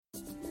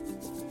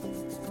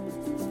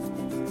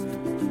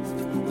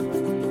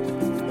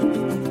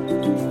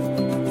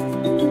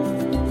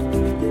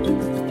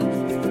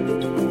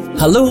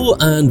Hello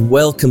and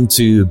welcome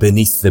to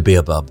Beneath the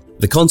Baobab,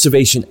 the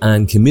Conservation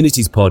and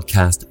Communities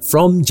podcast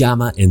from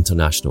JAMA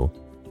International.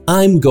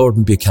 I'm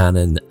Gordon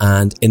Buchanan,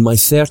 and in my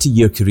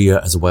 30-year career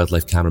as a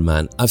wildlife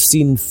cameraman, I've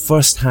seen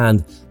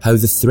firsthand how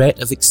the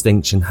threat of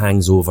extinction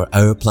hangs over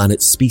our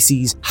planet's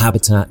species,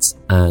 habitats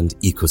and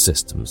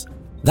ecosystems.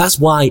 That's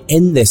why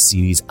in this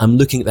series, I'm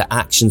looking at the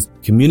actions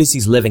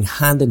communities living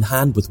hand in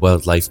hand with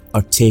wildlife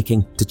are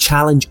taking to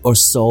challenge or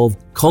solve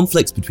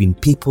conflicts between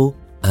people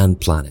and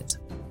planet.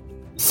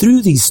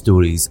 Through these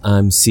stories,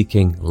 I'm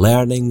seeking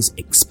learnings,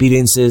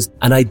 experiences,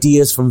 and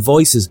ideas from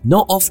voices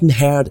not often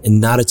heard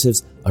in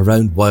narratives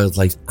around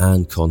wildlife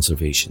and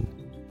conservation.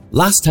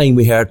 Last time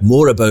we heard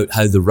more about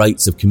how the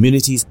rights of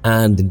communities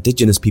and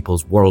Indigenous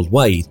peoples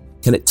worldwide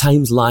can at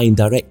times lie in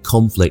direct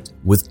conflict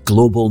with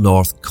global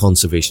North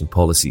conservation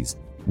policies,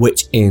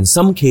 which in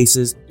some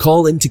cases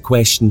call into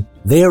question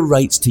their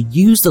rights to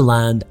use the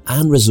land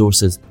and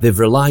resources they've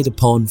relied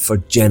upon for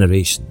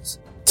generations.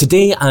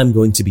 Today I'm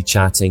going to be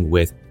chatting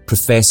with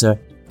Professor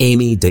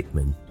Amy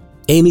Dickman.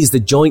 Amy is the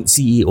joint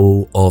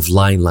CEO of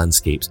Lion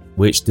Landscapes,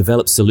 which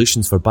develops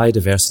solutions for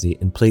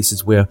biodiversity in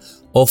places where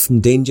often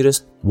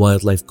dangerous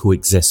wildlife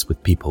coexists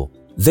with people.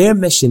 Their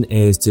mission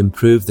is to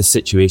improve the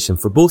situation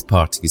for both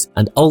parties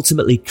and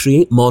ultimately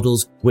create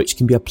models which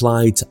can be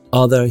applied to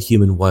other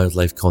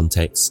human-wildlife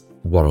contexts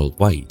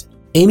worldwide.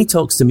 Amy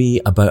talks to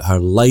me about her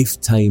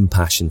lifetime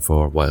passion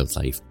for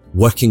wildlife,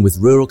 working with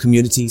rural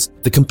communities,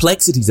 the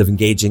complexities of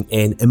engaging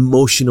in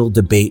emotional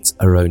debates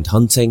around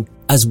hunting,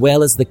 as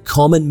well as the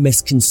common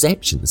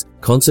misconceptions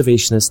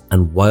conservationists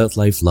and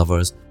wildlife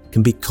lovers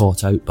can be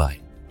caught out by.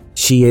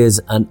 She is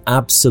an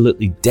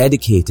absolutely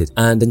dedicated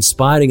and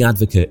inspiring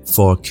advocate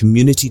for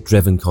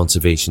community-driven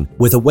conservation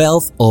with a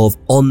wealth of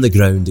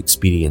on-the-ground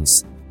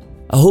experience.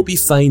 I hope you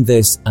find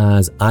this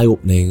as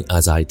eye-opening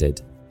as I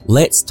did.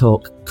 Let's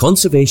talk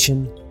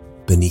conservation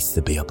beneath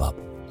the baobab.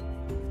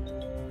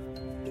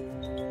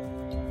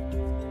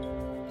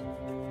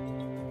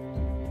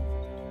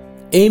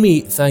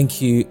 Amy,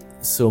 thank you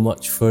so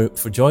much for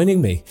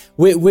joining me.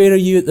 Where are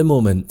you at the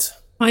moment?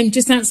 I'm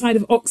just outside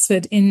of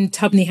Oxford in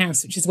Tubney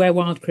House, which is where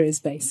Wildcrew is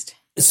based.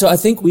 So I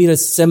think we had a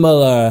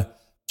similar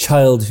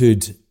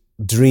childhood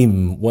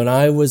dream. When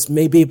I was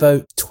maybe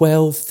about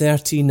 12,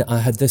 13, I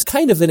had this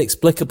kind of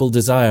inexplicable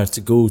desire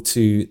to go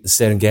to the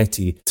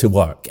Serengeti to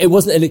work. It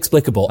wasn't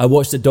inexplicable. I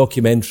watched a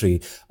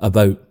documentary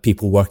about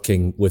people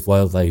working with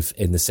wildlife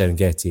in the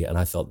Serengeti, and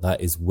I thought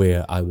that is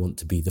where I want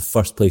to be, the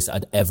first place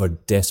I'd ever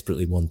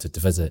desperately wanted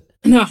to visit.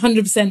 No,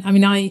 100%. I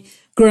mean, I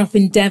grew up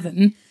in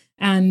Devon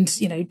and,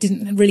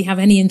 didn't really have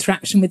any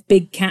interaction with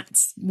big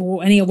cats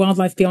or any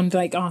wildlife beyond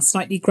like our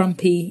slightly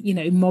grumpy,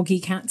 moggy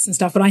cats and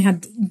stuff. But I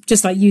had,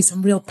 just like you,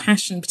 some real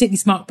passion, particularly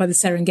sparked by the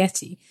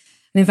Serengeti.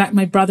 And in fact,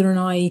 my brother and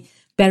I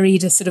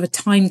buried a sort of a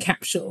time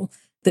capsule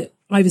that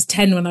I was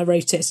 10 when I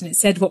wrote it. And it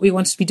said what we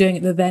wanted to be doing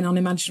at the then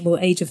unimaginable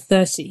age of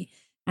 30.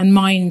 And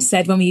mine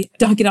said, when we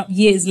dug it up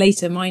years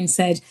later, mine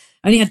said,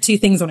 I only had two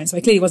things on it, so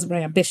I clearly wasn't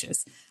very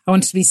ambitious. I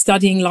wanted to be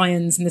studying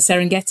lions in the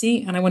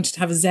Serengeti, and I wanted to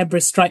have a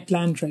zebra-striped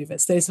Land Rover.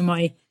 So those are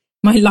my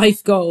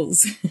life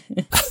goals.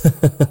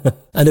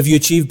 And have you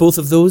achieved both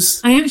of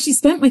those? I actually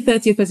spent my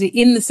 30th birthday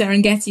in the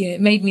Serengeti, and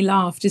it made me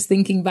laugh just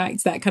thinking back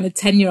to that kind of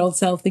 10-year-old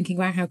self, thinking,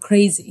 wow, how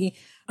crazy.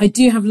 I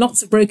do have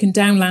lots of broken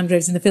down Land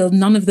Rovers in the field.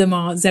 None of them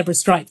are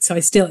zebra-striped, so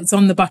it's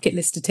on the bucket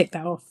list to tick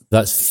that off.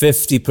 That's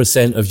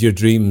 50% of your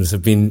dreams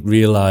have been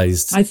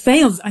realised. I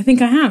failed. I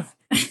think I have.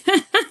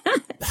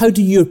 How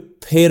do your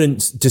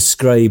parents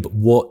describe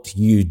what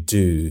you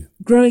do?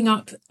 Growing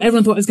up,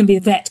 everyone thought I was going to be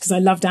a vet because I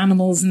loved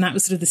animals, and that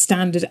was sort of the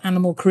standard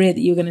animal career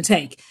that you were going to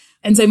take.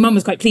 And so mum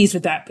was quite pleased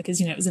with that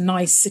because, it was a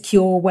nice,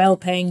 secure,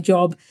 well-paying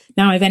job.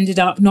 Now I've ended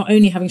up not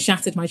only having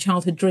shattered my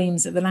childhood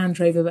dreams at the Land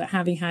Rover, but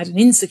having had an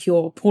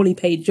insecure, poorly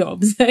paid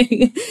job. So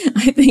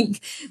I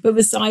think, but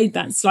beside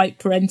that slight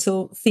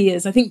parental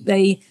fears, I think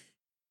they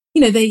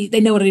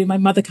know what I do. My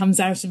mother comes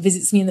out and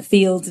visits me in the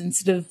field and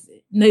sort of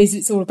knows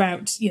it's all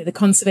about, the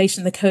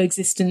conservation, the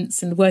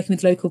coexistence and working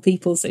with local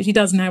people. So she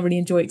does now really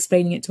enjoy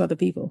explaining it to other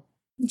people.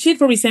 She'd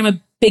probably say I'm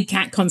a big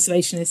cat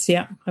conservationist.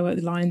 Yeah, I work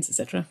with lions,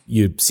 etc.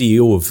 You're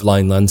CEO of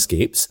Lion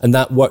Landscapes, and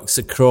that works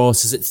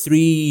across, is it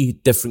 3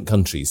 different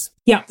countries?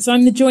 Yeah, so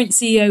I'm the joint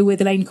CEO with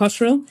Elaine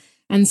Cotterill.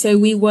 And so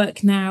we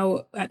work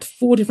now at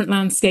 4 different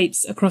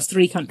landscapes across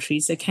 3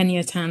 countries, so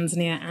Kenya,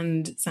 Tanzania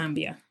and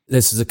Zambia.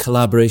 This is a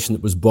collaboration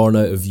that was born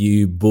out of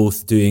you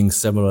both doing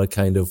similar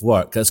kind of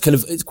work.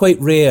 It's quite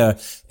rare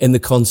in the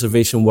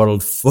conservation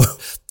world for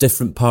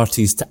different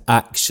parties to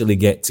actually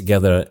get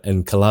together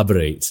and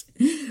collaborate.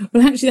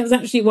 Well, actually, that was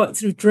actually what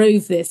sort of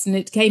drove this. And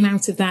it came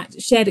out of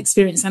that shared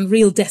experience and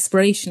real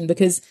desperation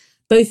because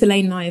both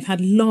Elaine and I have had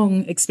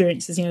long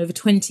experiences, over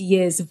 20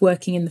 years of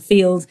working in the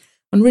field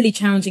on really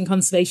challenging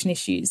conservation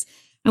issues.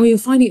 And we were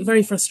finding it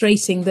very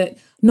frustrating that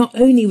not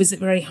only was it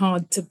very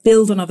hard to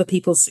build on other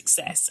people's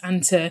success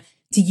and to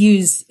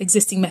use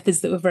existing methods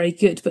that were very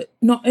good, but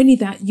not only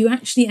that, you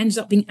actually ended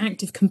up being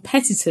active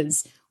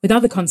competitors with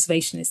other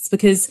conservationists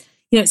because,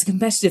 it's a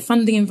competitive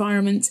funding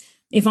environment.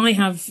 if I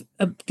have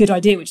a good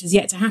idea, which is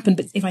yet to happen,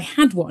 but if I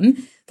had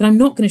one, then I'm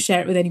not going to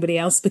share it with anybody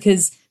else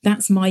because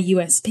that's my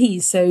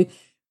USP. So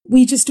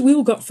we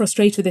all got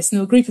frustrated with this. And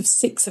there were a group of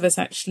 6 of us,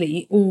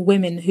 actually, all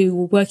women who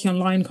were working on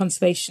lion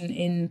conservation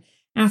in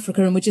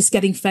Africa, and we're just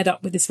getting fed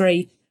up with this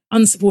very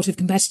unsupportive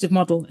competitive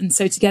model. And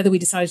so together we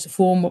decided to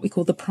form what we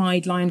call the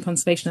Pride Lion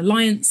Conservation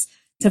Alliance,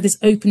 to have this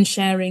open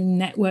sharing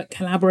network,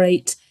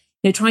 collaborate,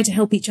 try to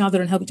help each other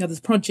and help each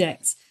other's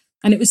projects.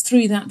 And it was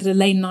through that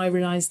Elaine and I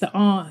realised that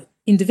our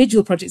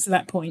individual projects at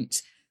that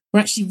point were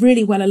actually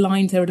really well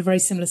aligned. They were at a very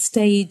similar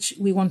stage.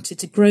 We wanted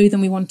to grow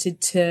them. We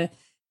wanted to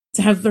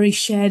have very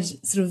shared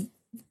sort of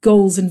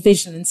goals and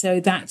vision. And so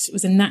that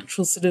was a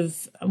natural sort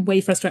of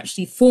way for us to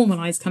actually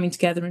formalise coming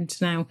together and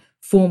to now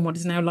form what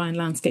is now Lion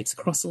Landscapes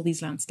across all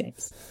these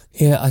landscapes.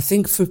 Yeah, I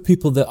think for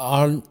people that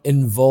aren't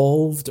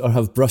involved or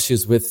have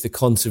brushes with the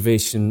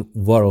conservation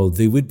world,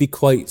 they would be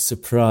quite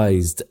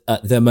surprised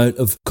at the amount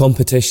of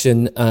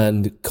competition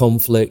and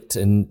conflict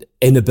and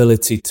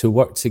inability to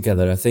work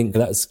together. I think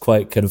that's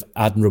quite kind of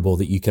admirable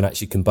that you can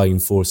actually combine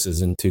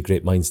forces and 2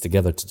 great minds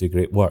together to do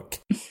great work.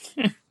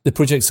 The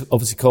project's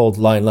obviously called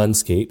Lion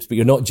Landscapes, but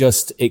you're not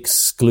just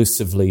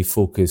exclusively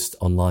focused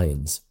on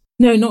lions.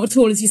 No, not at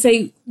all. As you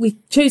say, we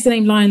chose the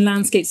name Lion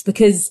Landscapes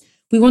because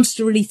we wanted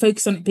to really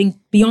focus on it being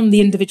beyond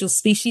the individual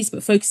species,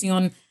 but focusing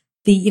on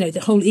the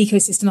whole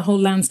ecosystem, the whole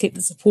landscape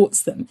that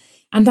supports them.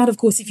 And that, of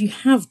course, if you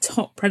have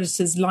top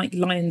predators like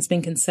lions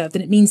being conserved,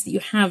 then it means that you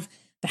have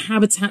the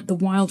habitat, the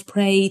wild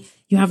prey,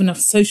 you have enough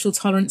social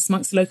tolerance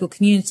amongst the local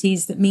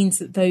communities. That means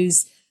that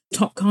those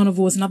top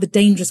carnivores and other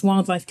dangerous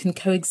wildlife can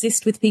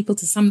coexist with people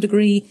to some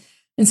degree.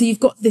 And so you've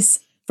got this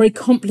very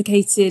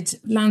complicated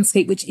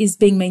landscape which is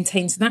being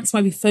maintained. So that's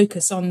why we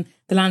focus on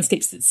the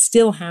landscapes that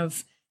still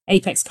have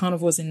apex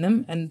carnivores in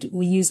them. And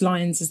we use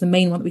lions as the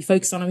main one that we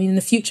focus on. I mean, in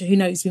the future, who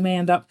knows, we may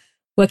end up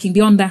working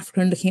beyond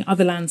Africa and looking at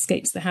other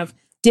landscapes that have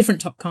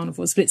different top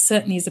carnivores, but it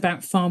certainly is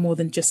about far more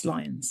than just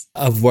lions.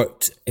 I've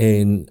worked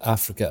in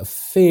Africa a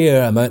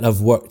fair amount.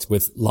 I've worked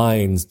with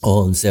lions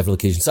on several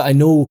occasions. So I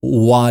know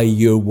why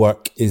your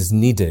work is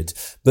needed.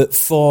 But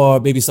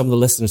for maybe some of the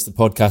listeners to the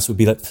podcast would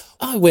be like,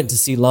 I went to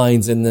see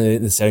lions in the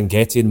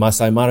Serengeti and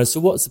Masai Mara. So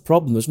what's the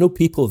problem? There's no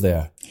people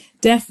there.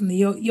 Definitely.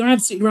 You're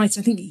absolutely right.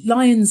 I think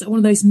lions are one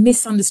of those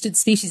misunderstood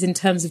species in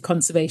terms of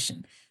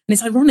conservation. And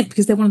it's ironic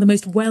because they're one of the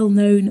most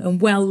well-known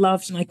and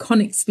well-loved and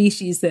iconic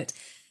species that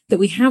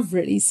we have,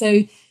 really. So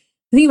the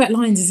thing about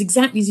lions is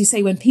exactly as you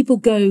say, when people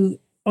go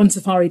on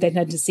safari, they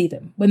tend to see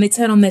them. When they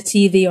turn on their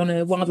TV on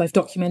a wildlife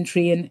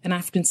documentary in an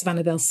African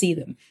savannah, they'll see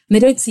them. And they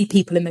don't see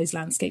people in those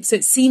landscapes. So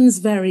it seems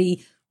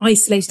very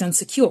isolated and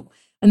secure.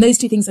 And those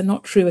 2 things are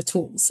not true at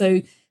all.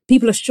 So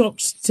people are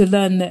shocked to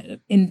learn that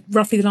in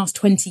roughly the last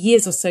 20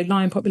 years or so,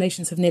 lion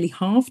populations have nearly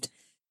halved.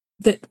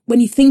 That when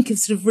you think of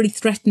sort of really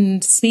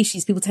threatened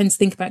species, people tend to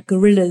think about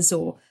gorillas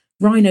or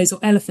rhinos or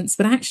elephants,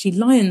 but actually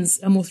lions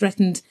are more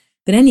threatened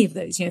than any of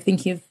those.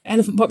 Thinking of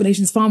elephant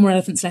populations, far more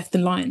elephants left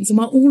than lions. And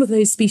while all of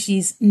those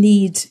species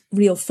need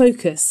real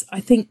focus, I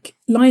think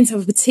lions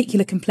have a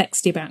particular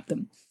complexity about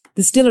them.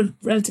 There's still a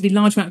relatively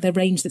large amount of their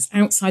range that's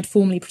outside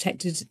formally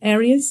protected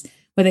areas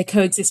where they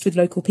coexist with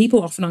local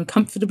people, often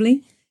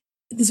uncomfortably.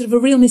 There's sort of a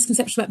real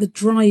misconception about the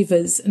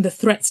drivers and the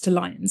threats to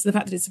lions, the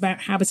fact that it's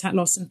about habitat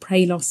loss and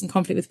prey loss and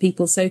conflict with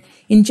people. So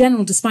in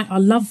general, despite our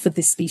love for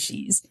this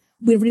species,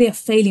 we really are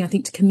failing, I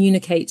think, to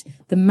communicate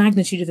the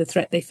magnitude of the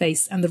threat they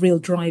face and the real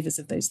drivers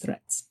of those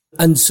threats.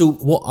 And so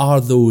what are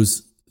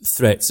those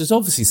threats? There's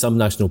obviously some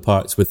national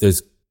parks where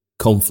there's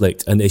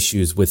conflict and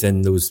issues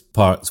within those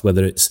parks,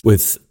 whether it's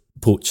with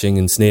poaching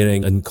and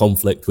snaring and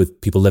conflict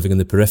with people living in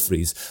the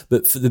peripheries.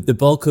 But for the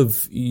bulk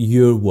of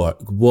your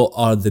work, what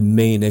are the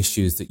main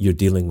issues that you're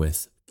dealing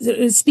with? At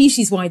a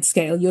species-wide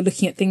scale, you're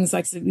looking at things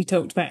like we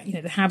talked about,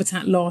 the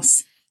habitat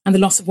loss and the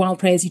loss of wild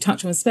prey, as you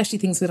touch on, especially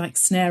things with like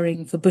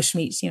snaring for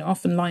bushmeat.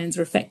 Often lions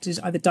are affected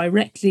either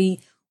directly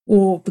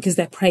or because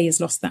their prey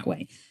is lost that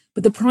way.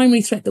 But the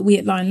primary threat that we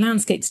at Lion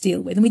Landscapes deal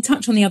with, and we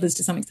touch on the others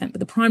to some extent, but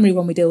the primary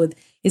one we deal with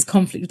is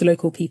conflict with the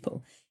local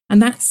people.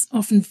 And that's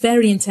often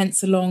very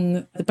intense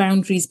along the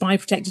boundaries by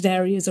protected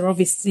areas, or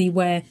obviously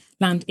where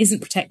land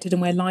isn't protected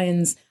and where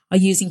lions are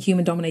using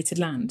human-dominated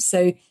land.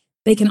 So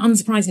they can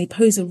unsurprisingly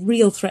pose a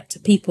real threat to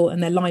people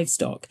and their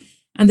livestock.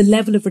 And the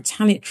level of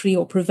retaliatory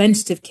or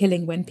preventative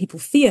killing when people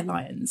fear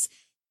lions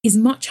is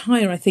much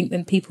higher, I think,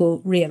 than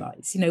people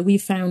realise.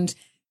 We've found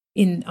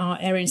in our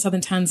area in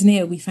southern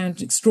Tanzania, we found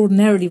an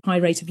extraordinarily high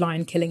rate of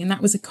lion killing. And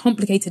that was a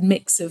complicated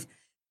mix of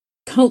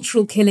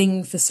cultural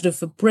killing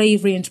for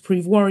bravery and to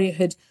prove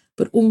warriorhood,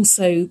 but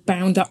also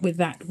bound up with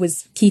that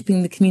was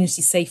keeping the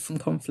community safe from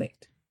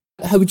conflict.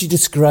 How would you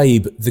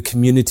describe the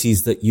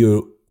communities that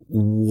you're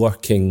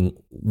working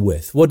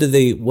with? What do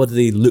they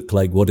look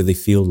like? What do they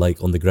feel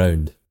like on the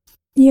ground?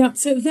 Yeah,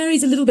 so it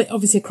varies a little bit,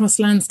 obviously, across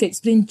landscapes,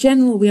 but in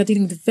general, we are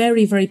dealing with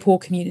very, very poor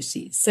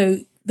communities.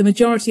 So the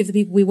majority of the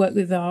people we work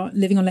with are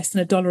living on less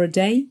than $1 a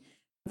day.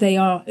 They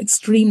are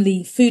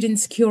extremely food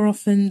insecure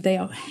often. They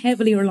are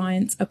heavily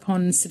reliant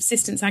upon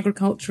subsistence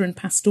agriculture and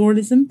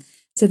pastoralism.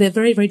 So they're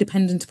very, very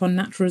dependent upon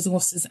natural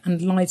resources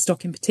and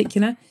livestock in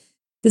particular.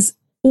 There's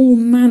all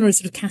manner of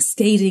sort of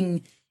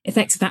cascading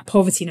effects of that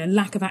poverty,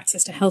 lack of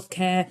access to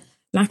healthcare,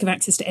 lack of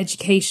access to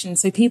education.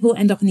 So people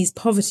end up in these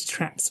poverty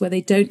traps where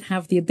they don't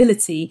have the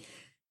ability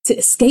to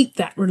escape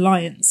that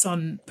reliance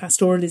on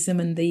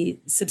pastoralism and the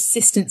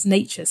subsistence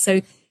nature.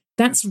 So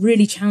that's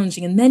really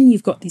challenging. And then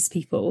you've got these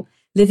people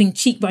living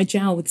cheek by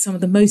jowl with some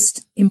of the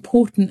most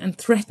important and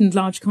threatened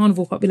large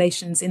carnivore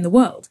populations in the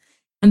world.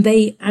 And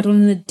they add on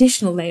an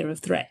additional layer of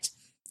threat.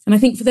 And I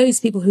think for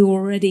those people who are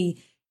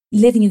already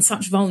living in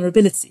such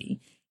vulnerability,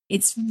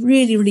 it's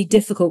really, really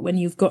difficult when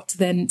you've got to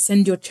then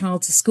send your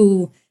child to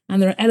school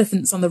and there are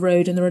elephants on the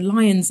road and there are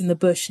lions in the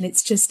bush. And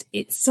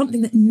it's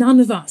something that none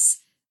of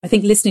us, I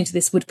think, listening to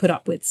this would put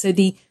up with. So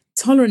the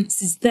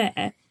tolerance is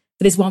there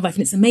for this wildlife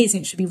and it's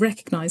amazing. It should be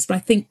recognised. But I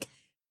think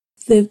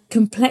the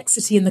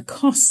complexity and the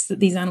costs that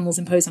these animals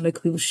impose on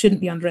local people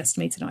shouldn't be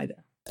underestimated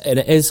either. And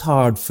it is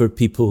hard for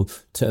people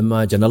to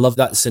imagine. I love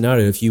that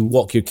scenario. If you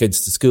walk your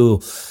kids to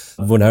school,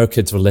 when our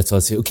kids were little,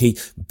 I'd say, okay,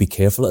 be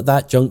careful at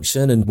that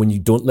junction. And when you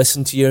don't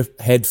listen to your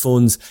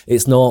headphones,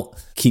 it's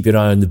not keep your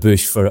eye on the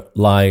bush for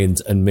lions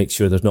and make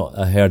sure there's not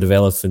a herd of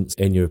elephants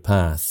in your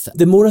path.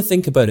 The more I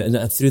think about it,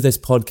 and through this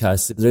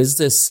podcast, there is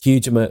this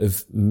huge amount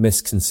of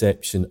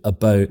misconception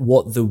about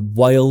what the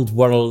wild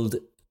world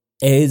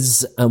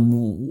is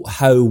and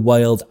how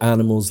wild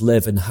animals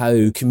live and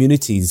how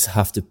communities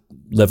have to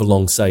live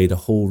alongside a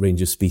whole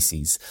range of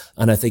species.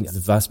 And I think the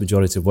vast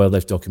majority of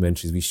wildlife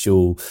documentaries, we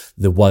show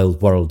the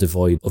wild world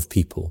devoid of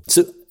people.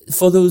 So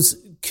for those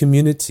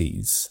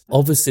communities,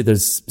 obviously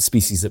there's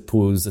species that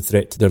pose a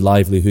threat to their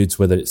livelihoods,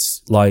 whether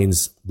it's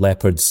lions,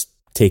 leopards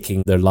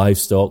taking their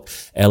livestock,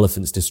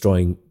 elephants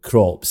destroying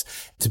crops.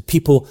 Do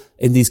people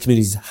in these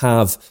communities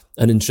have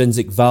an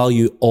intrinsic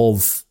value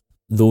of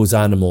those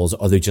animals,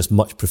 or they just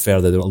much prefer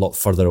that they're a lot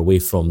further away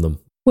from them?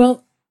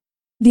 Well,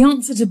 the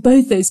answer to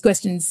both those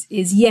questions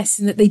is yes,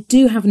 in that they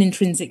do have an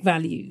intrinsic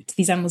value to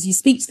these animals. You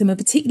speak to them, and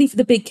particularly for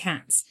the big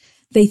cats,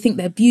 they think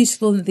they're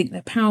beautiful and they think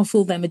they're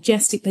powerful, they're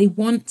majestic. They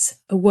want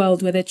a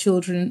world where their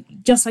children,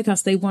 just like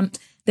us, they want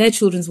their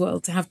children's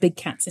world to have big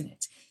cats in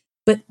it.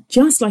 But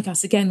just like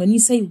us, again, when you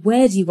say,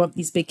 where do you want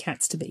these big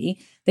cats to be?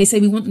 They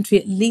say we want them to be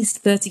at least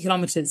 30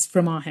 kilometres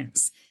from our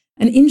house.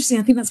 And interesting,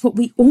 I think that's what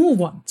we all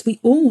want. We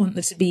all want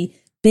there to be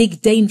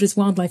big, dangerous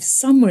wildlife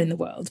somewhere in the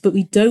world, but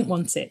we don't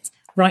want it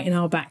right in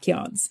our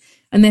backyards.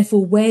 And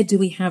therefore, where do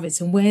we have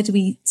it? And where do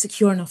we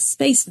secure enough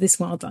space for this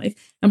wildlife?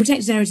 And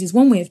protected areas is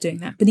one way of doing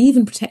that. But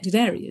even protected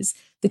areas,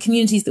 the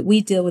communities that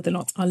we deal with a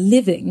lot are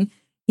living,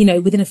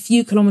 within a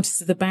few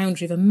kilometres of the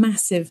boundary of a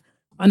massive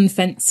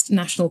unfenced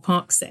national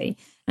park, say.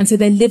 And so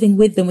they're living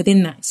with them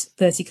within that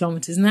 30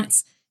 kilometres. And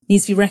that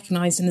needs to be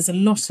recognised. And there's a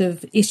lot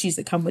of issues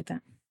that come with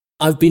that.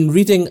 I've been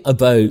reading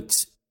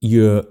about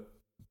your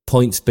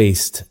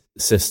points-based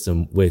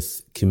system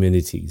with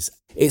communities.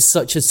 It's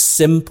such a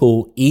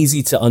simple,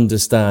 easy to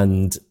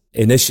understand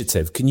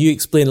initiative. Can you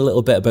explain a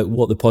little bit about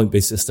what the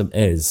point-based system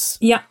is?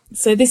 Yeah,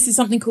 so this is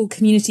something called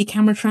community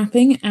camera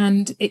trapping,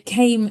 and it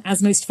came,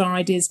 as most of our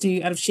ideas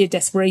do, out of sheer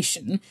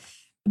desperation,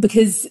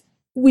 because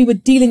we were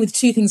dealing with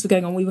two things were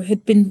going on. We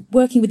had been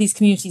working with these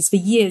communities for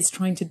years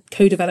trying to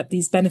co-develop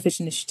these benefit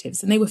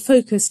initiatives, and they were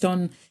focused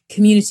on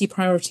community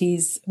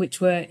priorities, which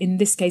were, in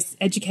this case,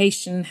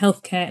 education,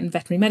 healthcare, and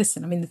veterinary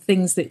medicine. I mean, the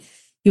things that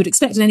you would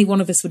expect any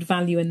one of us would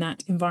value in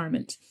that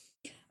environment.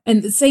 And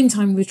at the same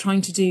time, we were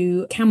trying to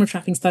do camera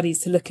trapping studies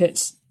to look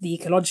at the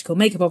ecological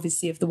makeup,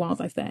 obviously, of the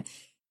wildlife there.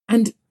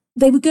 And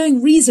they were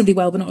going reasonably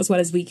well, but not as well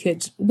as we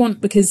could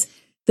want, because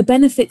the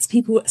benefits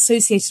people were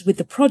associated with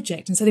the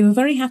project. And so they were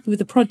very happy with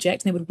the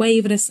project, and they would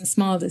wave at us and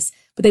smile at us,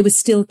 but they were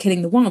still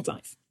killing the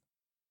wildlife.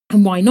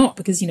 And why not?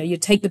 Because, you'd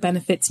take the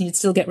benefits and you'd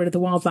still get rid of the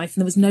wildlife,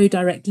 and there was no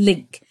direct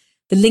link.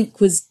 The link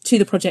was to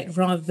the project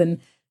rather than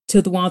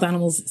to the wild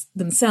animals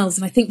themselves.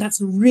 And I think that's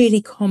a really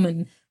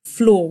common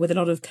flaw with a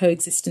lot of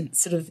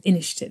coexistence sort of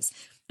initiatives.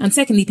 And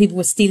secondly, people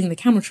were stealing the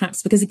camera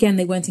traps because, again,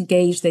 they weren't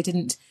engaged. They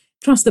didn't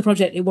trust the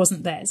project. It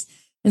wasn't theirs.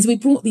 And so we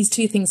brought these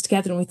two things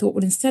together and we thought,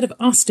 well, instead of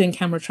us doing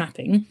camera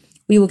trapping,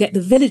 we will get the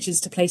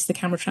villagers to place the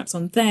camera traps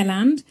on their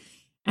land,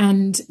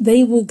 and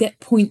they will get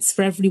points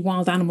for every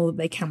wild animal that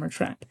they camera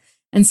trap.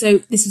 And so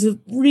this was a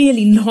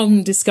really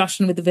long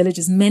discussion with the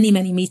villagers, many,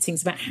 many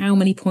meetings about how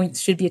many points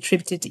should be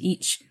attributed to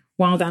each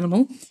wild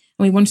animal.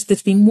 And we wanted there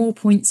to be more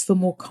points for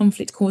more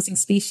conflict-causing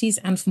species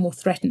and for more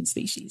threatened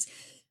species.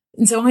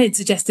 And so I had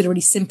suggested a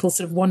really simple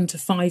sort of 1 to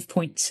 5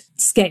 point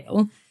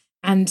scale,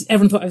 and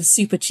everyone thought I was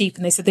super cheap,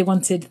 and they said they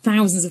wanted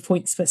thousands of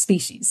points per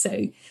species.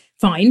 So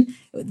fine.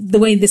 The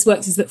way this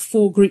works is that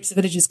 4 groups of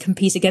villagers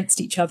compete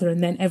against each other,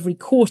 and then every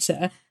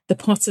quarter, the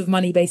pot of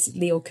money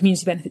basically, or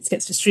community benefits,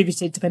 gets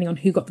distributed depending on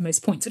who got the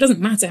most points. So it doesn't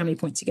matter how many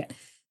points you get.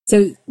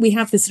 So we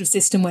have this sort of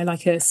system where,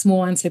 like, a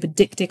small antelope, a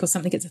dik-dik or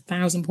something, gets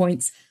 1,000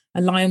 points.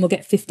 A lion will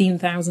get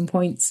 15,000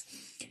 points.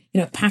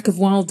 A pack of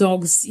wild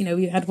dogs,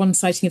 we had one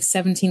sighting of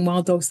 17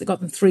 wild dogs that got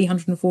them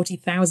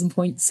 340,000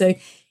 points. So,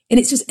 and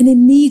it's just, and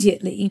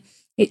immediately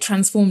it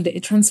transformed it.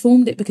 It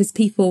transformed it because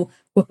people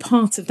were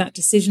part of that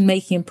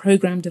decision-making and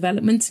program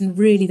development. And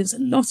really, there was a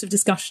lot of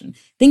discussion.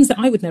 Things that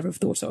I would never have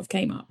thought of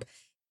came up.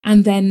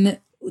 And then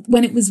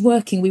when it was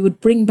working, we would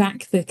bring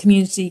back the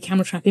community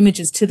camera trap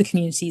images to the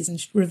communities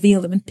and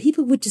reveal them. And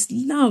people would just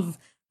love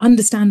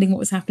understanding what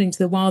was happening to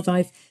the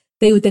wildlife.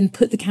 They would then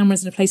put the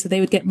cameras in a place where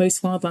they would get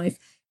most wildlife.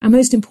 And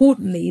most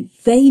importantly,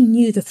 they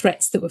knew the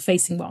threats that were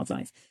facing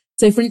wildlife.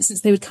 So, for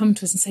instance, they would come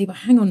to us and say, well,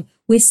 hang on,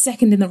 we're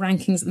second in the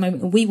rankings at the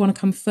moment and we want to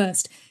come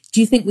first.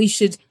 Do you think we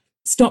should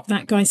stop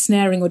that guy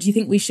snaring, or do you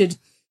think we should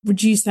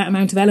reduce that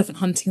amount of elephant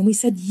hunting? And we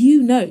said,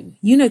 you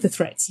know the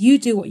threats, you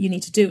do what you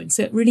need to do. And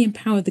so it really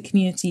empowered the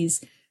communities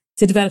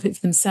to develop it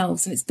for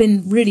themselves. And it's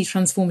been really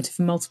transformative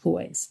in multiple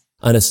ways.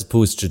 And I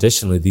suppose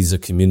traditionally these are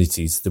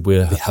communities that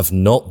where they have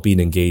not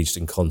been engaged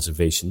in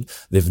conservation.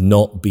 They've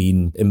not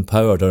been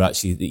empowered, or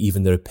actually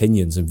even their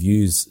opinions and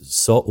views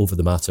sought over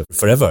the matter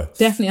forever.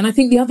 Definitely. And I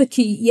think the other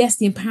key, yes,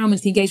 the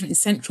empowerment, the engagement is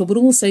central, but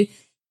also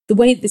the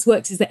way this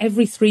works is that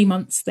every 3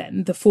 months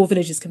then the 4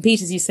 villages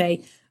compete, as you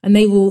say, and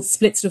they will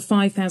split sort of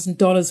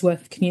 $5,000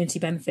 worth of community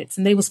benefits,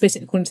 and they will split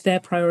it according to their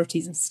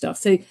priorities and stuff.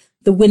 So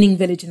the winning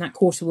village in that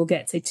quarter will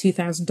get, say,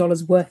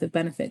 $2,000 worth of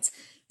benefits.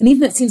 And even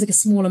though it seems like a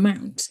small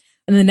amount,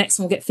 and then the next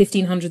one will get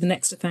 1,500, the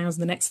next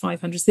 1,000, the next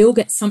 500. So they all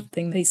get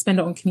something. They spend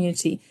it on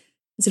community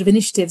sort of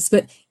initiatives,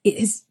 but it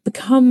has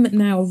become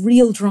now a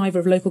real driver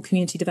of local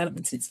community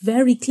development. It's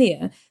very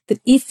clear that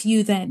if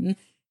you then,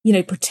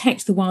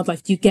 protect the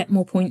wildlife, you get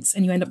more points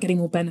and you end up getting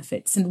more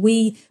benefits. And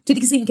we did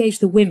engage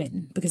the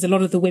women, because a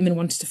lot of the women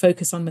wanted to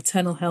focus on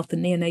maternal health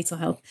and neonatal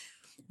health.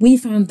 We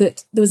found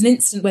that there was an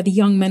incident where the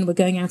young men were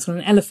going out on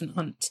an elephant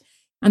hunt,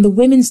 and the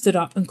women stood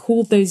up and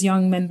called those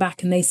young men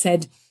back, and they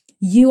said,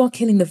 you are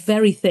killing the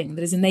very thing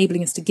that is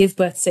enabling us to give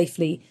birth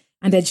safely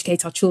and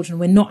educate our children.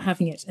 We're not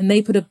having it. And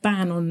they put a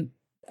ban on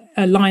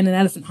lion and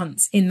elephant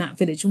hunts in that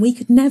village. And we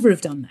could never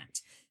have done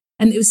that.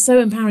 And it was so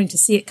empowering to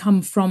see it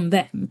come from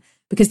them,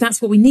 because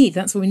that's what we need.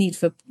 That's what we need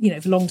for,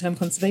 for long-term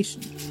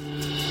conservation.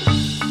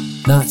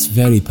 That's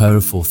very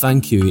powerful.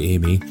 Thank you,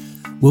 Amy.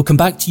 We'll come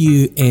back to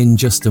you in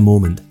just a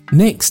moment.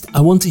 Next,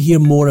 I want to hear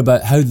more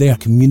about how their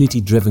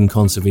community-driven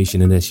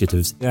conservation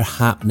initiatives are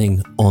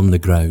happening on the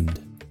ground.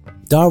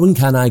 Darwin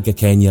Kanai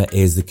Gakenia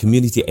is the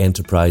Community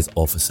Enterprise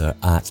Officer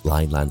at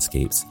Lion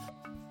Landscapes.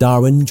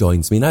 Darwin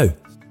joins me now.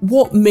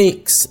 What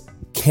makes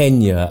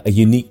Kenya a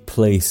unique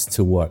place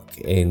to work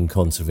in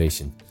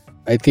conservation?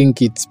 I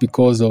think it's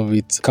because of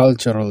its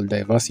cultural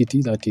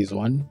diversity, that is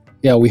one.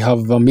 Yeah, we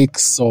have a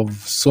mix of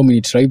so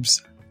many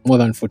tribes, more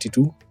than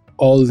 42.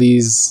 All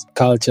these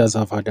cultures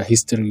have had a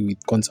history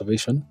with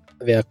conservation.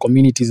 There are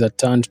communities that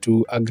turned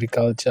to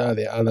agriculture,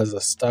 there are others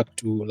that stuck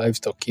to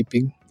livestock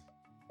keeping.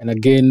 And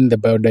again, the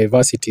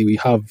biodiversity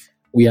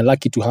we are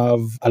lucky to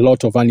have a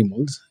lot of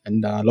animals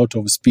and a lot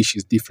of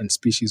species, different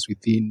species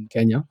within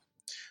Kenya.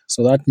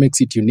 So that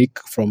makes it unique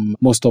from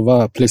most of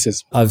our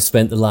places. I've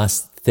spent the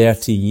last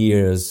 30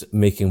 years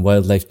making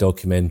wildlife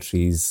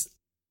documentaries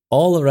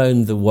all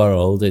around the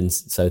world, in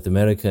South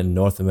America and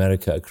North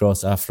America,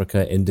 across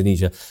Africa,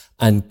 Indonesia.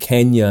 And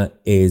Kenya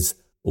is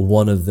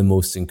one of the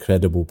most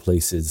incredible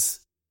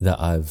places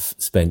that I've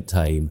spent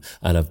time,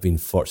 and I've been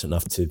fortunate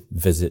enough to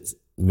visit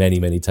many,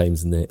 many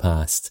times in the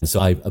past. So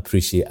I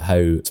appreciate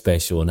how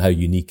special and how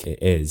unique it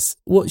is.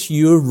 What's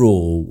your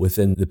role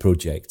within the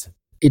project?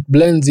 It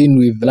blends in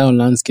with Lion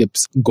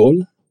Landscape's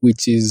goal,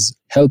 which is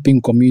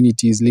helping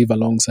communities live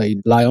alongside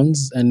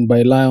lions. And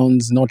by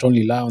lions, not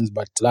only lions,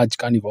 but large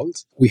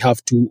carnivores. We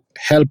have to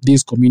help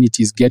these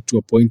communities get to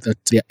a point that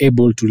they are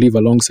able to live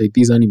alongside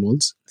these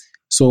animals.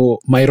 So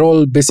my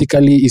role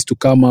basically is to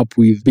come up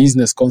with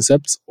business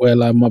concepts.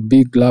 Well, I'm a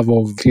big lover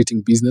of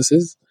creating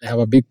businesses. I have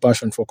a big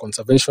passion for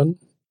conservation.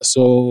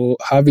 So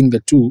having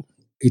the two,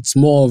 it's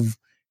more of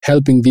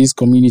helping these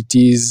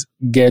communities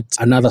get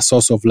another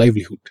source of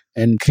livelihood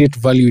and create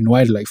value in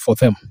wildlife for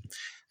them.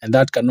 And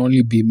that can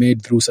only be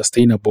made through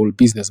sustainable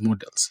business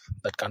models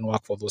that can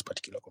work for those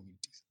particular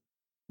communities.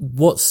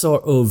 What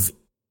sort of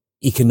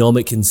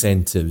economic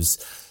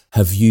incentives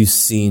have you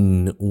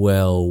seen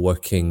well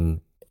working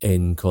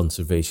in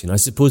conservation? I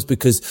suppose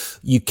because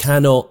you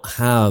cannot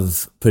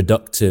have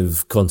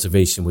productive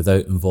conservation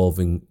without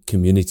involving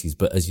communities.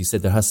 But as you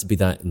said, there has to be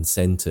that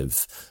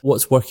incentive.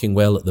 What's working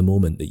well at the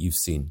moment that you've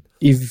seen?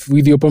 If,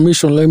 with your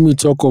permission, let me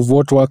talk of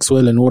what works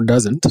well and what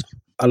doesn't.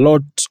 A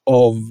lot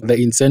of the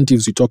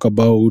incentives we talk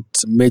about,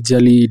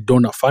 majorly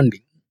donor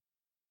funding,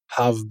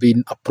 have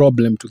been a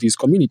problem to these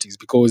communities,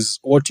 because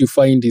what you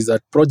find is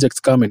that projects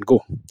come and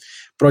go.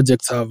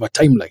 Projects have a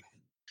timeline.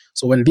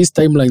 So when these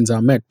timelines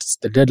are met,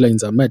 the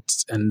deadlines are met,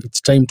 and it's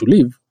time to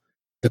leave,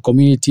 the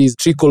communities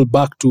trickle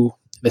back to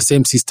the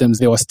same systems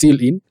they were still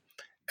in.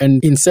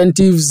 And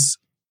incentives,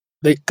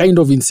 the kind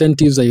of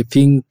incentives I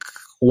think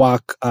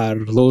work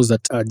are those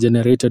that are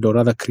generated or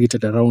rather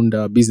created around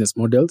business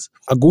models.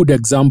 A good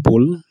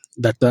example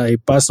that I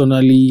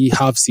personally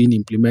have seen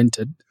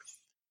implemented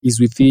is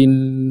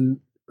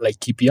within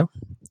Laikipia.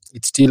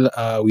 It's still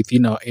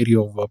within our area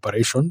of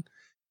operation.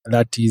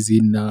 That is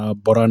in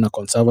Borana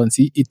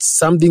Conservancy. It's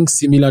something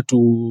similar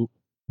to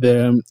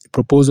the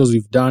proposals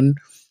we've done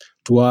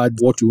towards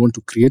what we want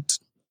to create,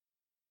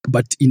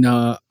 but in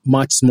a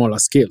much smaller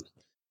scale.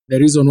 The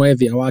reason why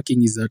they are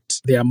working is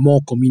that they are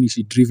more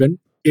community-driven.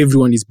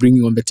 everyone is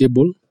bringing on the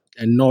table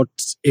and not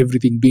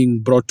everything being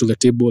brought to the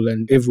table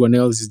and everyone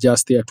else is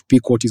just there to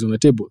pick what is on the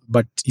table.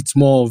 But it's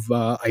more of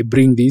I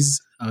bring this,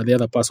 the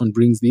other person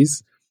brings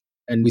this,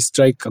 and we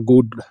strike a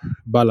good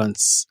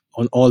balance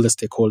on all the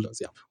stakeholders.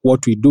 Yeah.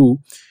 What we do,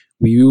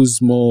 we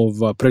use more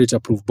of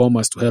predator-proof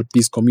bombers to help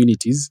these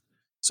communities.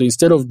 So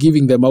instead of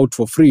giving them out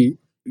for free,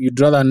 you'd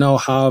rather now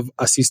have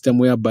a system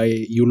whereby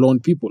you loan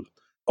people,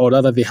 or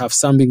rather they have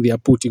something they are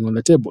putting on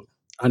the table.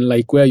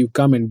 Unlike where you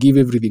come and give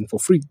everything for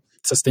free.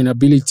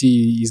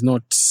 Sustainability is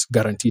not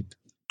guaranteed.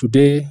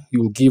 Today,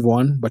 you'll give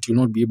one, but you'll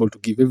not be able to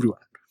give everyone.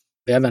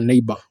 The other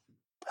neighbor,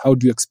 how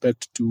do you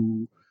expect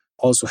to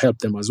also help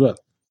them as well?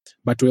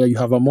 But where you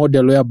have a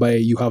model whereby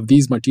you have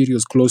these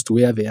materials close to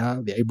where they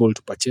are, they're able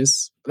to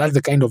purchase. That's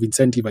the kind of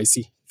incentive I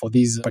see for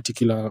these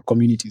particular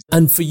communities.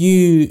 And for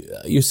you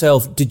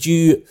yourself, did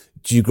you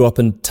grow up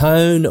in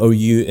town or were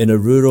you in a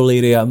rural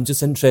area? I'm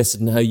just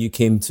interested in how you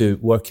came to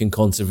work in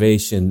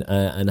conservation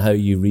and how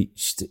you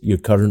reached your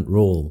current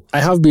role.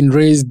 I have been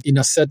raised in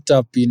a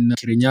setup in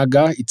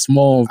Kirinyaga. It's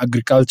more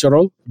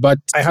agricultural, but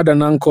I had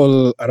an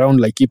uncle around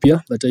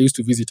Laikipia that I used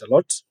to visit a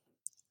lot.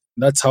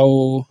 That's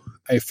how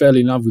I fell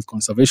in love with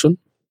conservation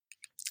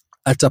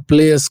at a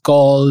place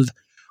called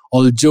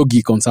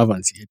Oljogi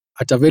Conservancy.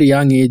 At a very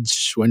young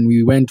age, when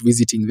we went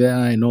visiting there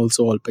and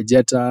also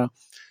Olpejeta,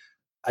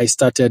 I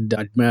started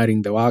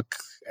admiring the work.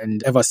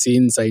 And ever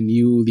since, I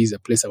knew this is a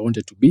place I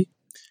wanted to be.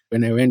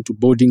 When I went to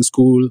boarding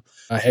school,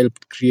 I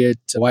helped create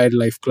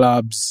wildlife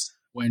clubs.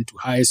 Went to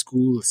high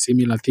school,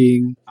 similar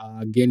thing.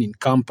 Again, in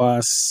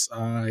campus,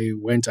 I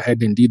went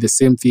ahead and did the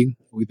same thing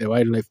with the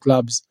wildlife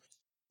clubs.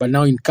 But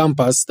now in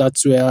campus,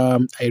 that's where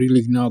I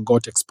really now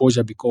got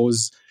exposure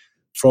because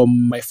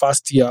from my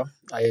first year,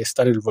 I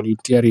started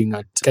volunteering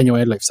at Kenya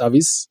Wildlife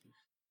Service.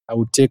 I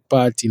would take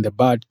part in the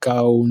bird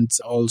counts,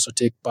 also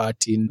take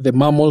part in the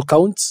mammal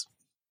counts.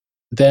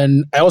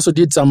 Then I also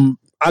did some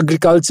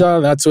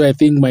agriculture. That's where I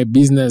think my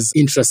business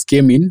interest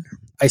came in.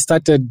 I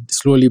started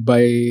slowly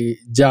by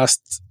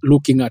just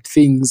looking at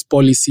things,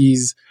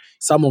 policies.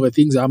 Some of the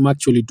things I'm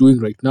actually doing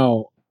right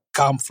now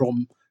come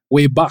from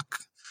way back.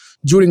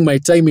 During my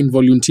time in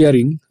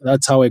volunteering,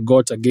 that's how I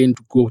got again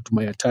to go to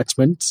my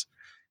attachment.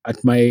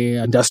 At my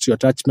industrial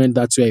attachment,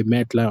 that's where I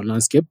met Lion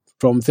Landscape.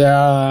 From there,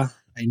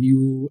 I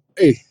knew,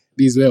 hey,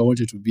 this is where I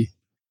wanted to be.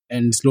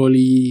 And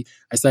slowly,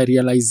 I started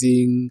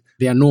realizing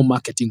there are no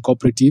marketing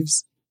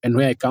cooperatives. And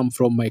where I come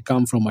from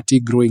a tea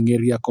growing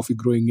area, coffee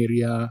growing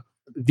area.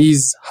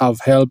 These have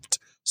helped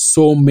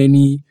so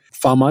many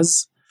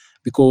farmers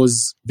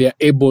because they're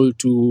able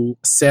to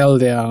sell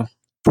their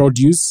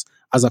produce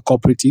as a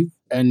cooperative.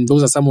 And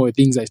those are some of the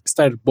things I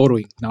started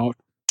borrowing now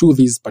to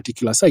this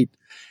particular site.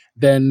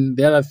 Then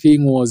the other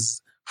thing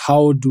was,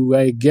 how do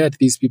I get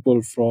these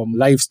people from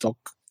livestock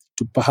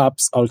to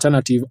perhaps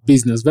alternative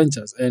business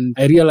ventures? And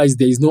I realized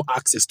there is no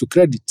access to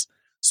credit.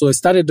 So I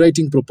started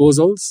writing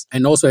proposals,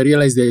 and also I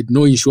realized there had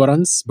no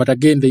insurance. But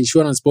again, the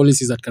insurance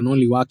policies that can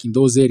only work in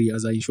those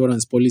areas are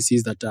insurance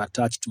policies that are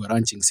attached to a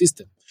ranching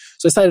system.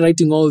 So I started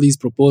writing all these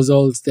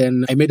proposals.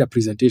 Then I made a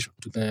presentation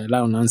to the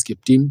Lion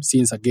Landscape team,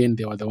 since again,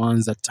 they were the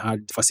ones that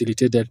had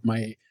facilitated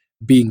my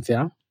being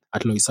there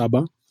at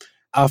Loisaba.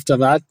 After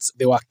that,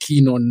 they were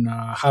keen on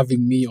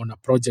having me on a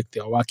project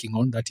they are working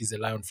on, that is the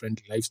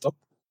lion-friendly livestock.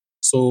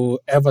 So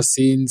ever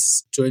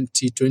since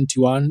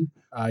 2021,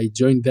 I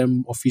joined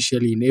them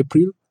officially in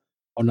April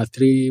on a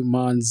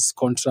 3-month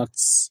contract.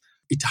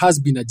 It has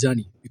been a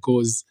journey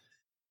because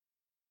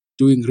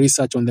doing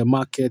research on the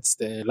markets,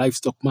 the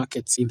livestock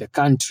markets in the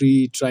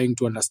country, trying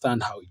to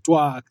understand how it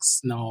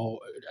works, now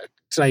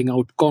trying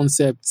out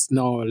concepts,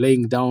 now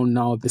laying down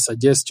now the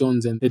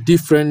suggestions and the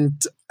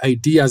different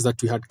ideas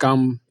that we had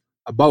come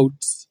about.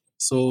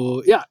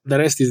 So yeah, the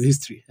rest is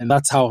history, and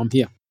that's how I'm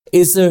here.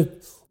 Is there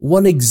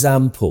one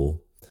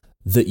example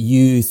that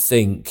you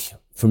think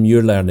from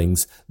your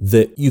learnings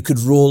that you could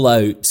roll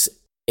out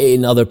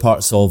in other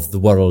parts of the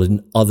world,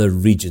 in other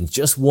regions?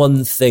 Just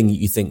one thing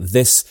you think,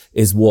 this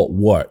is what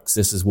works.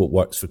 This is what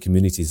works for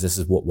communities. This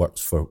is what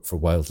works for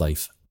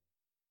wildlife.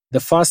 The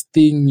first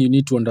thing you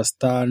need to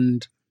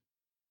understand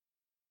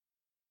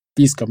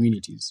these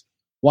communities.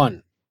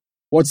 One,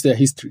 what's their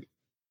history?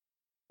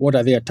 What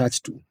are they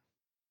attached to?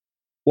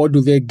 What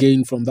do they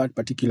gain from that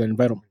particular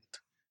environment?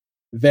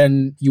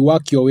 Then you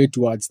work your way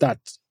towards that,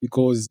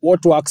 because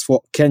what works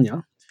for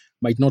Kenya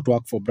might not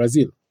work for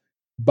Brazil.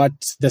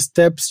 But the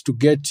steps to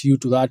get you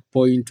to that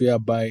point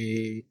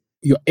whereby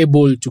you're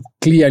able to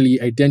clearly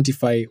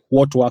identify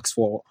what works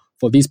for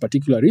this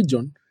particular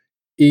region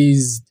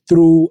is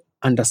through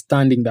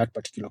understanding that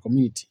particular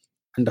community.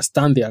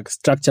 Understand their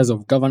structures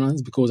of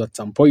governance, because at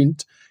some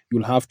point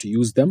you'll have to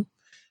use them.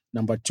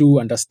 Number two,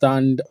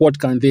 understand what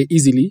can they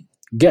easily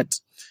get.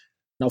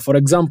 Now, for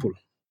example,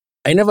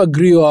 I never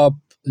grew up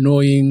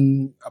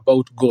knowing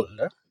about gold.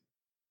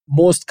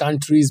 Most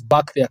countries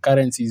back their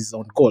currencies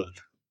on gold.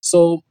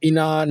 So in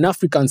an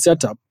African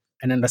setup,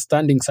 and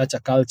understanding such a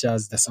culture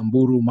as the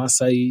Samburu,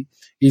 Maasai,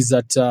 is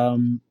that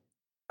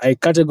I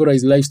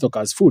categorize livestock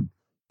as food.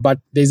 But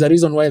there's a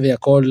reason why they are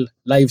called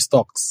live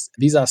stocks.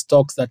 These are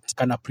stocks that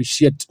can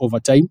appreciate over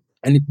time.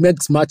 And it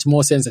makes much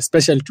more sense,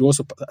 especially to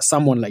also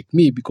someone like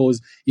me,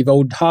 because if I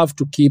would have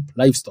to keep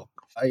livestock,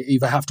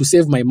 if I have to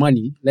save my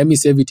money, let me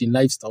save it in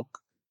livestock.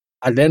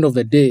 At the end of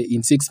the day,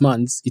 in 6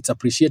 months, it's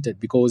appreciated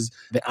because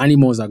the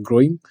animals are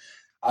growing.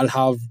 I'll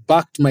have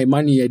backed my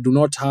money. I do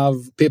not have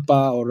paper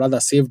or rather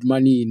saved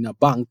money in a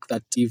bank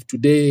that if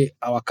today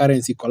our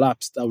currency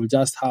collapsed, I will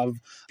just have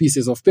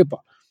pieces of paper.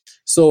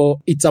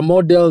 So it's a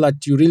model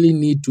that you really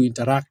need to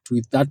interact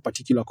with that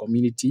particular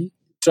community,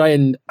 try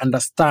and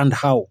understand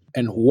how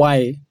and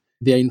why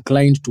they're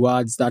inclined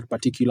towards that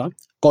particular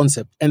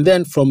concept. And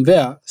then from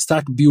there,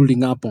 start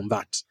building up on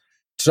that.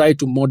 Try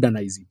to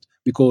modernize it,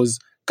 because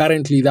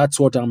currently that's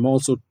what I'm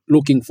also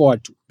looking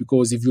forward to.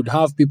 Because if you'd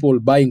have people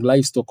buying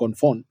livestock on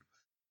phone,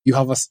 you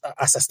have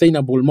a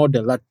sustainable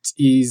model that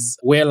is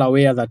well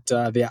aware that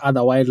there are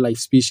other wildlife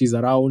species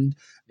around,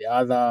 there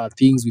are other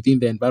things within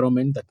the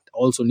environment that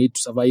also need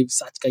to survive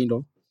such kind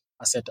of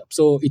a setup.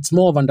 So it's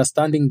more of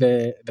understanding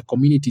the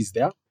communities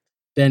there,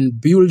 then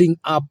building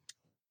up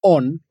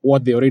on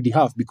what they already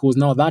have, because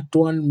now that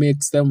one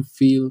makes them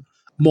feel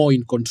more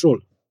in control,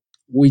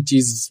 which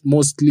is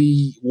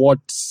mostly what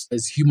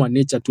is human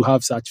nature, to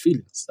have such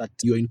feelings that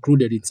you're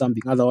included in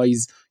something.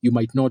 Otherwise, you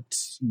might not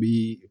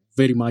be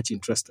very much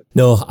interested.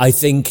 No, I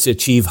think to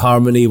achieve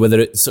harmony, whether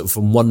it's sort of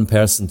from one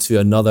person to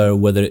another,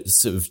 whether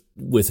it's sort of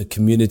with a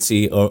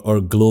community or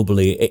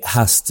globally, it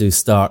has to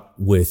start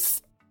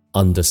with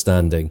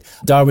understanding.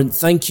 Darwin,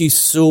 thank you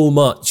so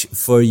much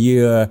for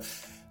your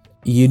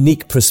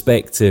unique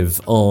perspective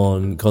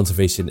on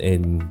conservation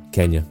in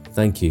Kenya.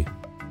 Thank you.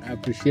 I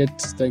appreciate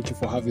it. Thank you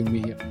for having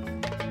me here.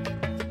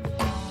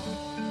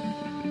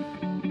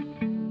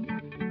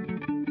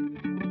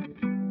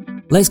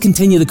 Let's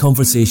continue the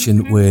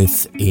conversation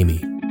with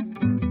Amy.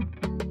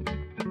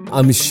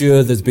 I'm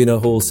sure there's been a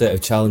whole set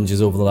of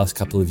challenges over the last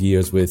couple of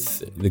years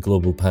with the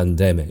global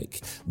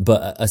pandemic.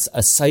 But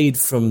aside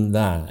from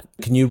that,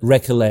 can you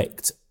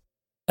recollect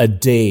a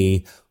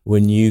day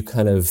when you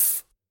kind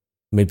of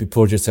maybe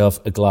poured yourself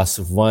a glass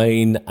of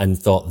wine and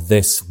thought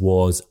this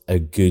was a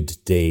good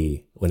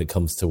day when it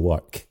comes to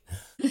work?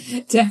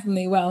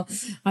 Definitely. Well,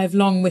 I've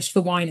long wished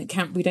for wine at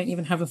camp. We don't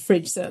even have a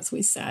fridge, so that's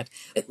always sad.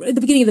 At the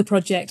beginning of the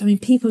project, I mean,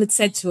 people had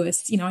said to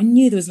us, I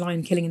knew there was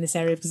lion killing in this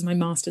area because of my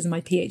master's and my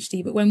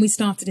PhD, but when we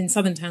started in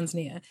southern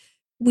Tanzania,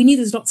 we knew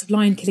there was lots of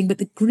lion killing, but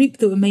the group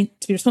that were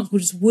meant to be responsible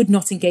just would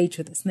not engage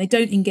with us, and they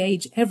don't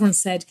engage. Everyone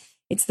said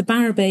it's the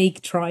Barabaig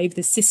tribe,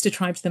 the sister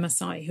tribe to the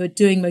Maasai, who are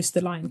doing most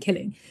of the lion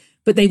killing,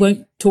 but they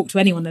won't talk to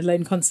anyone, let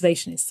alone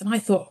conservationists. And I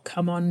thought,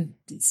 come on,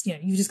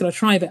 you've just got to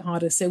try a bit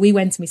harder. So we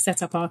went and we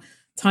set up our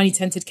tiny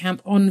tented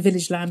camp on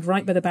village land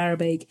right by the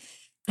Barabaig.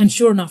 And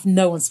sure enough,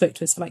 no one spoke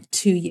to us for like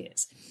 2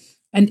 years.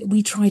 And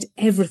we tried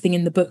everything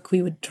in the book.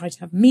 We would try to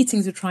have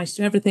meetings, we'd try to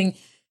do everything.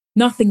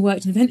 Nothing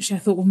worked. And eventually I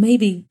thought, well,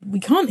 maybe we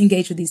can't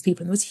engage with these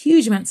people. And there was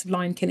huge amounts of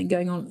lion killing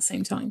going on at the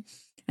same time.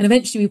 And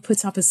eventually we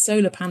put up a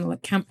solar panel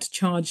at camp to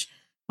charge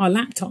our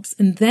laptops.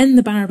 And then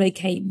the Barabaig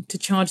came to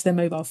charge their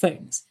mobile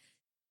phones.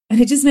 And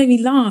it just made me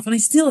laugh. And I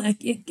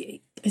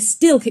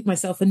still kick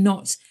myself for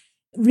not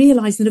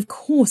realising that, of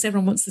course,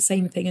 everyone wants the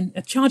same thing. And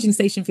a charging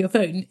station for your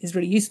phone is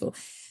really useful.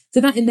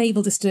 So that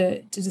enabled us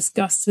to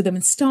discuss with them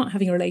and start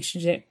having a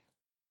relationship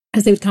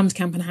as they would come to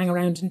camp and hang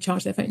around and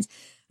charge their phones.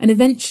 And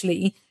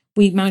eventually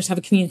we managed to have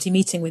a community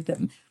meeting with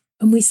them.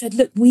 And we said,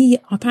 look, we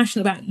are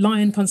passionate about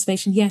lion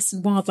conservation, yes,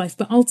 and wildlife,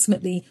 but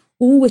ultimately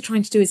all we're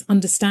trying to do is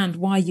understand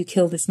why you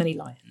kill this many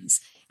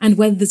lions and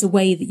whether there's a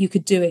way that you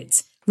could do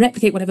it,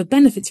 replicate whatever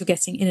benefits you're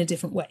getting in a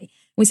different way. And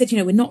we said,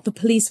 we're not the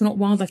police, we're not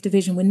wildlife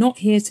division, we're not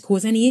here to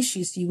cause any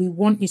issues to you. We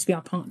want you to be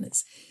our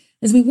partners.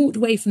 As we walked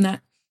away from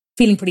that,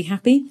 feeling pretty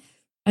happy,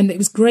 and it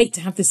was great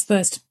to have this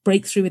first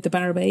breakthrough with the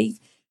Barabaig.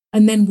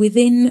 And then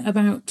within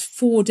about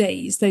 4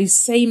 days, those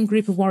same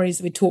group of warriors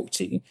that we talked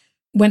to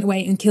went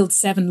away and killed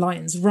 7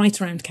 lions right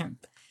around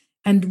camp.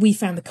 And we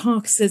found the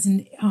carcasses,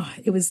 and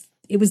it was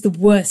the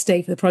worst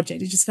day for the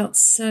project. It just felt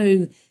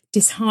so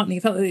disheartening.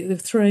 It felt like they were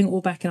throwing it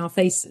all back in our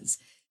faces.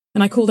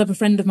 And I called up a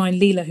friend of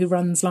mine, Leela, who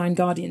runs Lion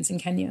Guardians in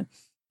Kenya,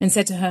 and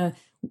said to her,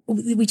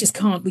 we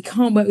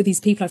can't work with these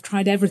people. I've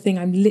tried everything.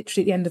 I'm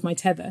literally at the end of my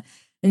tether.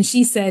 And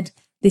she said,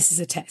 this is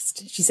a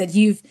test. She said,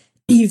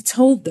 you've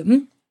told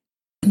them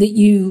that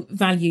you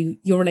value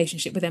your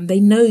relationship with them. They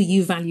know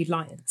you value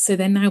lions. So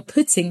they're now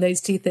putting those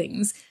two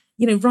things,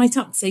 right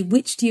up to say,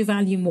 which do you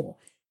value more?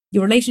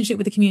 Your relationship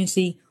with the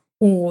community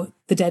or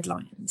the dead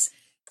lions?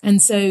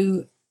 And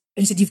so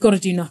he said, you've got to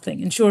do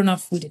nothing. And sure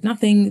enough, we did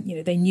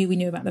nothing. They knew we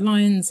knew about the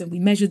lions and we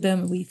measured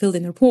them and we filled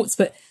in the reports,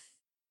 but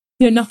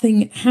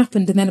nothing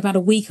happened. And then about a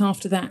week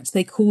after that,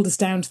 they called us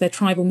down to their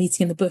tribal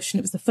meeting in the bush. And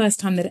it was the first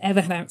time they'd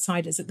ever had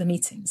outsiders at the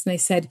meetings. And they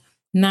said,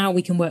 now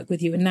we can work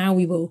with you. And now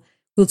we'll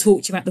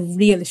talk to you about the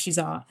real issues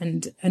are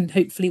and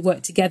hopefully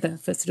work together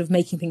for sort of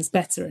making things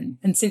better.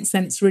 And since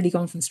then, it's really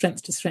gone from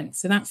strength to strength.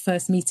 So that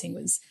first meeting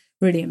was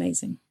really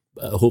amazing.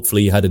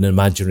 Hopefully you had an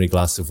imaginary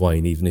glass of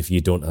wine, even if you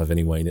don't have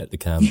any wine at the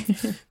camp.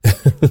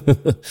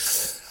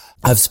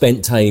 I've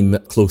spent time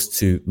close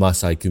to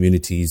Maasai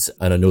communities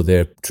and I know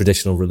their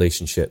traditional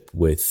relationship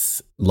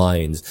with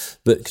lions.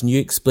 But can you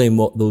explain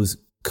what those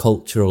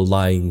cultural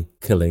lion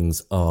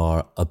killings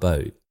are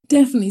about?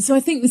 Definitely. So I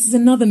think this is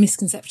another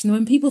misconception.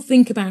 When people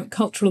think about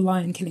cultural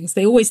lion killings,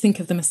 they always think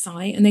of the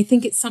Maasai and they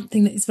think it's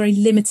something that is very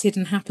limited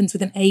and happens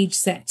with an age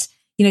set,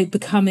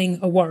 becoming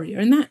a warrior.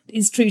 And that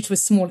is true to a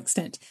small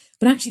extent.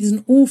 But actually, there's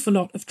an awful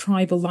lot of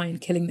tribal lion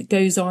killing that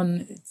goes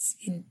on. It's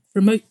in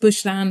remote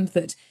bushland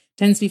that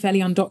tends to be fairly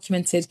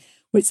undocumented,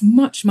 where it's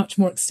much, much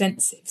more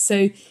extensive.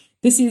 So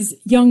this is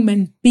young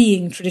men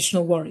being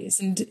traditional warriors.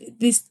 And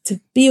this,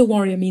 to be a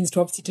warrior means to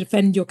obviously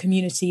defend your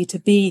community, to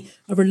be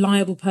a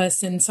reliable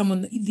person,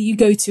 someone that you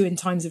go to in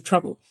times of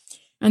trouble.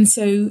 And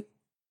so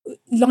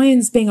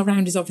lions being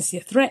around is obviously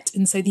a threat.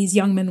 And so these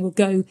young men will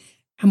go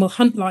and will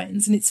hunt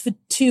lions. And it's for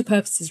two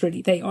purposes,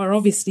 really. They are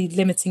obviously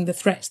limiting the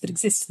threat that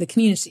exists to the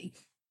community.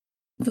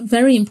 But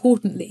very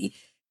importantly,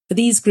 for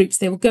these groups,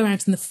 they will go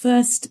out and the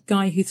first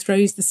guy who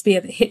throws the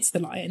spear that hits the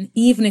lion,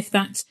 even if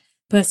that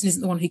person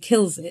isn't the one who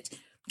kills it,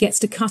 gets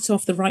to cut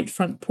off the right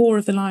front paw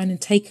of the lion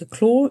and take a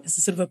claw as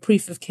a sort of a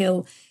proof of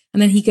kill.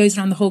 And then he goes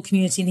around the whole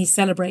community and he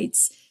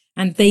celebrates,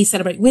 and they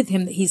celebrate with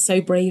him that he's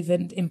so brave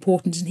and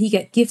important. And he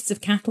gets gifts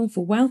of cattle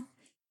for wealth,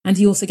 and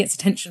he also gets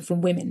attention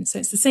from women. So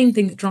it's the same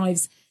thing that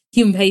drives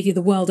human behavior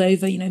the world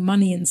over,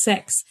 money and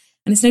sex.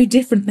 And it's no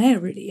different there,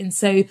 really. And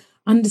so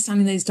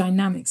understanding those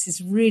dynamics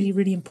is really,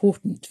 really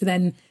important for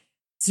then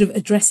sort of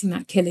addressing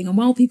that killing. And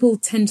while people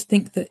tend to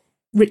think that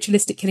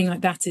ritualistic killing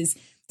like that is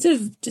sort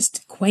of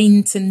just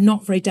quaint and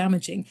not very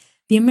damaging,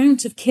 the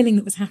amount of killing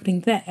that was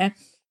happening there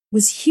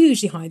was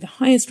hugely high, the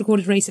highest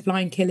recorded rate of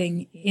lion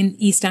killing in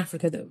East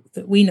Africa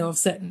that we know of,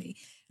 certainly.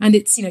 And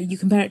it's, you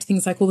compare it to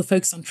things like all the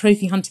focus on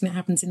trophy hunting that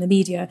happens in the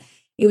media,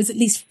 it was at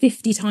least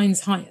 50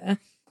 times higher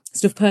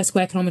sort of per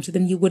square kilometre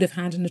than you would have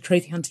had in a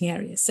trophy hunting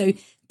area. So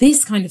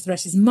this kind of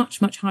threat is much,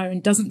 much higher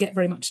and doesn't get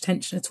very much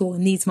attention at all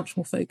and needs much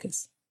more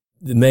focus.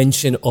 The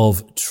mention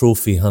of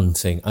trophy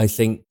hunting, I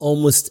think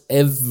almost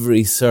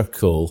every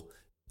circle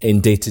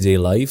in day-to-day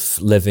life,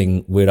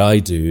 living where I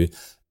do,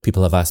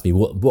 people have asked me,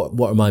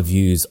 what are my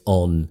views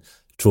on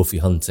trophy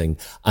hunting?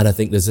 And I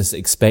think there's this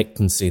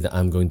expectancy that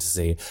I'm going to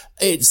say,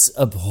 it's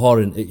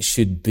abhorrent, it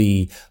should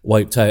be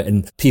wiped out.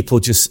 And people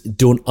just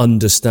don't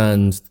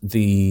understand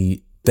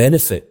the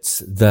benefits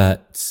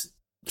that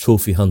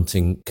trophy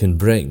hunting can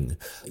bring.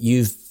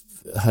 You've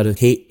had a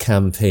hate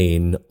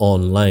campaign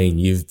online.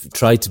 You've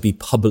tried to be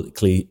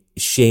publicly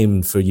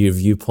shamed for your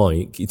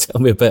viewpoint. Can you tell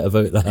me a bit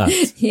about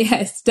that?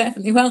 Yes,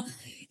 definitely. Well,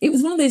 it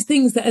was one of those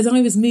things that as I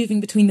was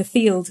moving between the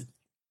field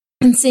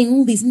and seeing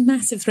all these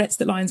massive threats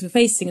that lions were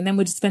facing, and then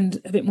would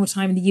spend a bit more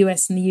time in the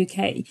US and the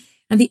UK,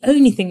 and the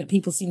only thing that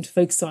people seemed to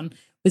focus on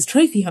was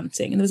trophy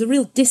hunting. And there was a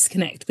real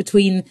disconnect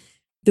between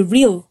the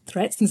real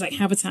threats, things like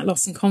habitat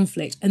loss and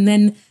conflict, and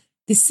then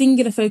this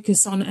singular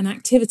focus on an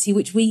activity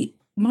which we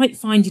might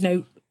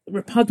find,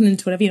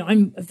 repugnant or whatever.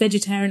 I'm a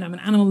vegetarian, I'm an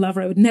animal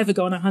lover, I would never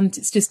go on a hunt.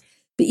 It's just,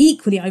 but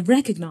equally, I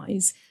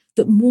recognise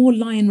that more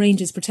lion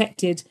ranges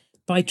protected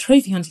by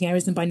trophy hunting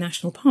areas than by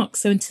national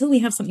parks. So until we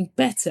have something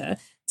better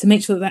to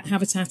make sure that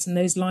habitat and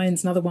those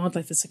lions and other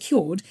wildlife are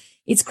secured,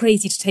 it's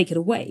crazy to take it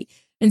away.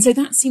 And so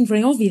that seemed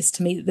very obvious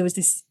to me that there was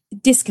this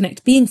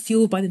disconnect being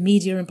fueled by the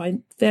media and by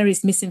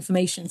various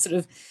misinformation sort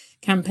of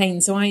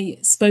campaigns. So I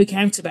spoke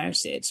out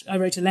about it. I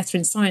wrote a letter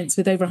in Science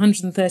with over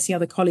 130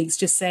 other colleagues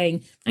just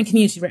saying, and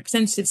community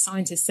representatives,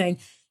 scientists saying,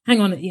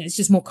 hang on, it's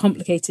just more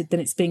complicated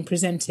than it's being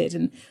presented.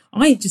 And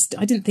I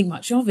didn't think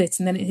much of it.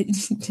 And then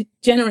it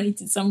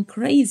generated some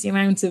crazy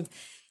amount of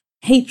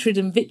hatred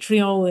and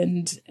vitriol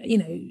and,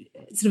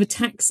 sort of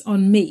attacks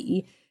on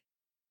me.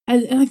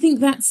 And I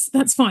think that's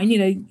fine.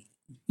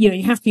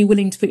 You have to be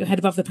willing to put your head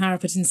above the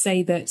parapet and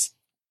say that,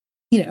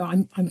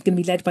 I'm going to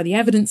be led by the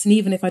evidence. And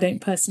even if I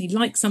don't personally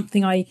like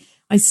something, I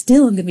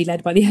still am going to be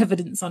led by the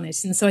evidence on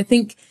it. And so I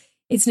think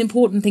it's an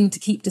important thing to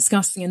keep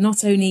discussing, and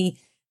not only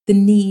the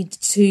need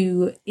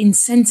to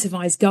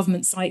incentivize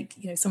governments like,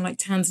 someone like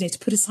Tanzania to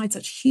put aside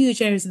such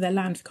huge areas of their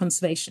land for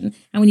conservation.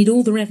 And we need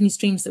all the revenue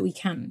streams that we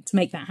can to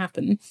make that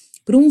happen,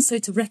 but also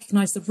to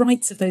recognize the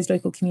rights of those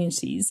local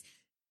communities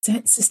to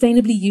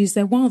sustainably use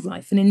their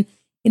wildlife. And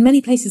in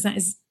many places that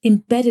is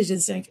embedded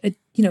as a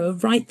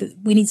right that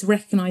we need to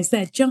recognise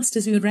there, just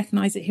as we would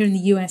recognise it here in the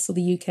US or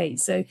the UK.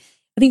 So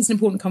I think it's an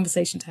important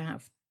conversation to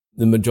have.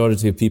 The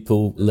majority of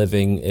people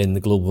living in the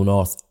global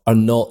north are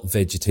not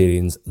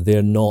vegetarians.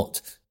 They're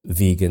not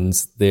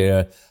vegans.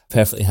 They're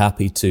perfectly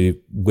happy to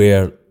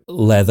wear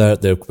leather.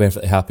 They're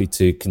perfectly happy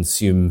to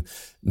consume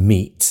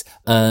meat.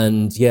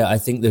 And yeah, I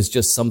think there's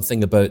just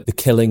something about the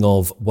killing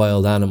of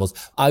wild animals.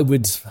 I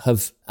would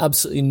have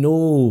absolutely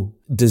no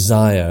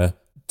desire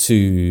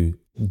to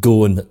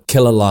go and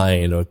kill a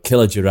lion or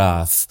kill a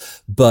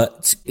giraffe.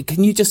 But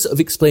can you just sort of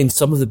explain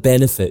some of the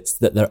benefits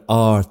that there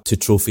are to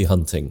trophy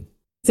hunting?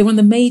 So one of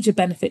the major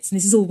benefits, and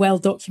this is all well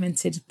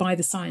documented by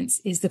the science,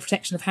 is the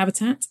protection of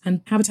habitat.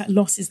 And habitat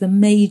loss is the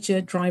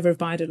major driver of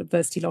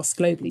biodiversity loss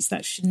globally. So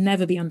that should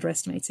never be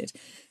underestimated.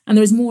 And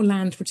there is more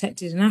land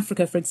protected in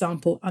Africa, for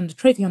example, under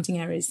trophy hunting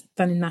areas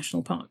than in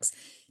national parks.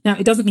 Now,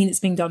 it doesn't mean it's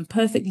being done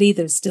perfectly.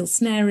 There's still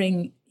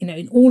snaring,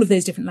 in all of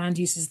those different land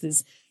uses,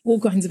 there's all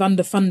kinds of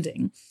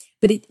underfunding,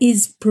 but it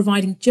is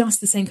providing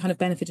just the same kind of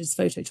benefit as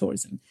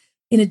phototourism.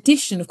 In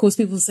addition, of course,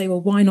 people say,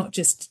 well, why not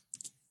just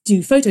do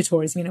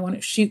phototourism? Why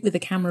not shoot with the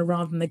camera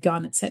rather than the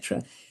gun,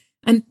 etc.?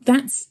 And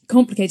that's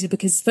complicated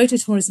because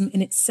phototourism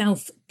in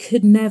itself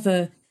could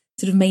never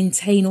sort of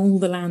maintain all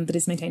the land that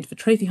is maintained for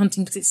trophy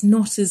hunting, because it's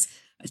not as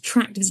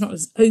attractive, it's not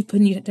as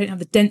open, you don't have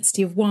the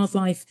density of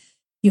wildlife.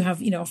 You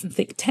have, often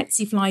thick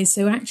tsetse flies.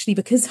 So actually,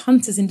 because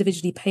hunters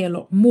individually pay a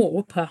lot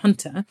more per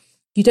hunter,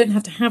 you don't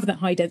have to have that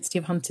high density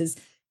of hunters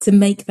to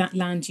make that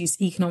land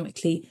use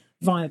economically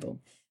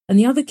viable. And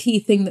the other key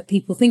thing that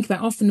people think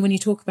about often when you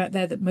talk about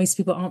there that most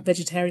people aren't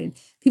vegetarian,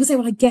 people say,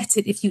 well, I get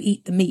it if you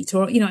eat the meat,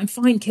 or, I'm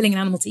fine killing an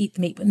animal to eat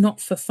the meat, but not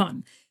for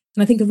fun.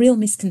 And I think a real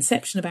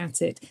misconception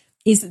about it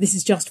is that this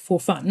is just for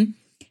fun.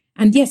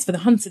 And yes, for the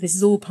hunter, this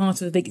is all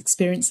part of a big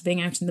experience of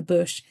being out in the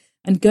bush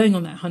and going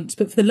on that hunt.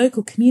 But for the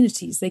local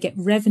communities, they get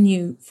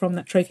revenue from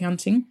that trophy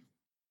hunting.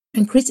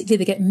 And critically,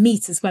 they get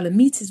meat as well. And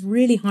meat is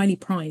really highly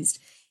prized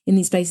in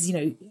these places,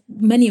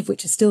 many of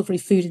which are still very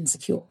food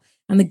insecure.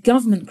 And the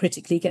government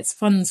critically gets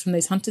funds from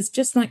those hunters,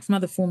 just like from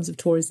other forms of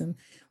tourism,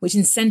 which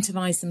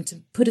incentivize them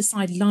to put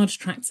aside large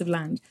tracts of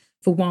land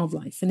for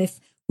wildlife. And if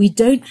we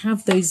don't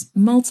have those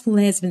multiple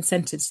layers of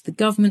incentives to the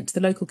government, to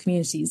the local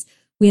communities,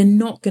 we are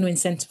not going to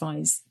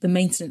incentivize the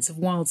maintenance of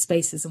wild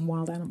spaces and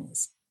wild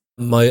animals.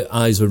 My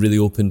eyes were really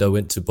opened. I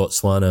went to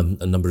Botswana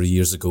a number of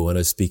years ago and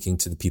I was speaking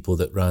to the people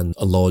that ran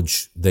a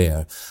lodge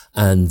there,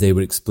 and they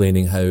were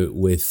explaining how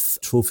with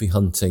trophy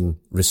hunting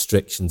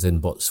restrictions in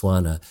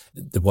Botswana,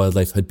 the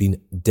wildlife had been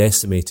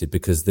decimated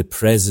because the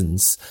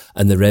presence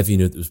and the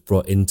revenue that was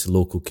brought into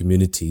local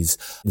communities,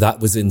 that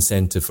was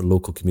incentive for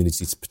local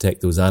communities to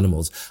protect those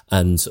animals,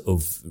 and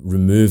of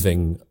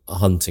removing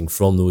hunting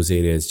from those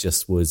areas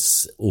just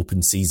was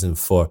open season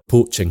for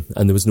poaching,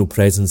 and there was no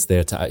presence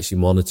there to actually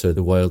monitor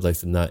the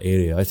wildlife in that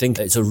area. I think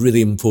it's a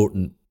really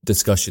important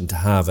discussion to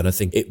have, and I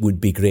think it would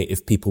be great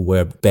if people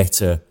were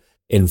better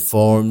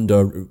informed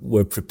or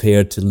were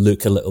prepared to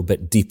look a little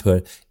bit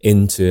deeper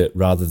into it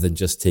rather than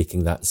just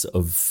taking that sort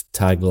of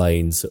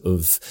tagline, sort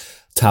of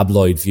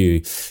tabloid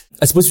view.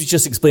 I suppose we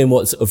just explain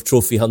what sort of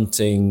trophy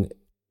hunting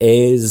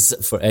is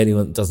for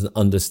anyone that doesn't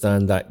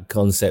understand that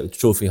concept.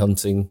 Trophy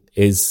hunting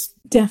is...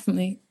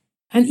 Definitely.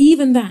 And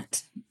even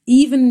that,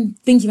 even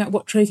thinking about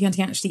what trophy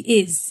hunting actually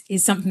is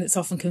something that's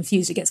often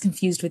confused. It gets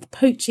confused with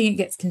poaching, it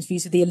gets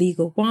confused with the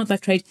illegal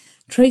wildlife trade.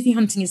 Trophy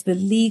hunting is the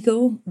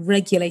legal,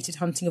 regulated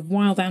hunting of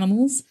wild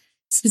animals,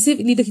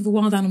 specifically looking for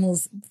wild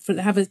animals that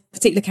have a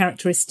particular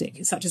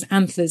characteristic, such as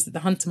antlers that the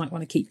hunter might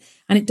want to keep.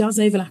 And it does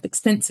overlap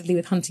extensively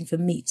with hunting for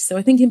meat. So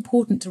I think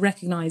important to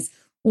recognise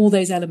all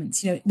those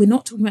elements. We're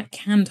not talking about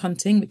canned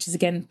hunting, which is,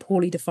 again,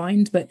 poorly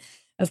defined, but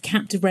of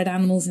captive bred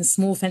animals in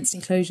small fenced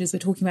enclosures. We're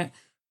talking about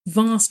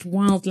vast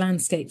wild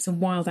landscapes and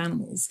wild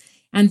animals.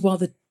 And while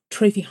the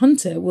trophy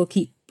hunter will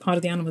keep part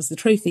of the animal as the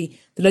trophy,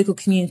 the local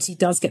community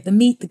does get the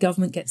meat, the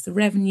government gets the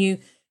revenue,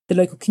 the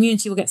local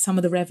community will get some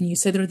of the revenue.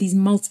 So there are these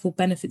multiple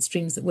benefit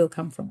streams that will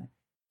come from it.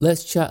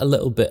 Let's chat a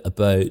little bit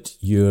about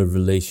your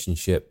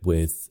relationship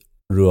with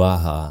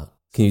Ruaha.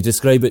 Can you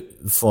describe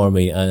it for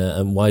me,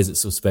 and why is it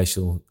so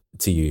special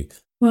to you?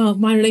 Well,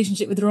 my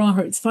relationship with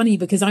Ruaha, it's funny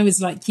because I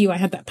was like you, I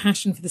had that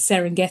passion for the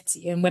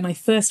Serengeti. And when I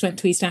first went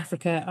to East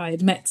Africa, I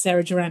had met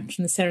Sarah Durant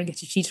from the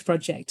Serengeti Cheetah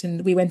Project,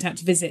 and we went out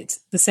to visit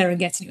the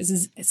Serengeti. And it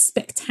was as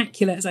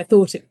spectacular as I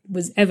thought it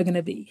was ever going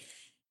to be,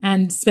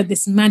 and spent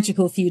this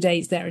magical few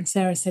days there. And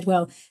Sarah said,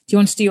 well, do you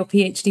want to do your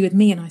PhD with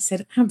me? And I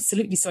said,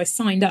 absolutely. So I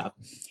signed up.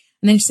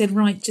 And then she said,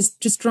 right,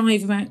 just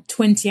drive about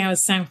 20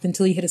 hours south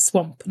until you hit a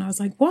swamp. And I was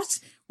like, what?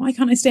 Why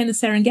can't I stay in the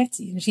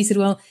Serengeti? And she said,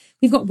 well,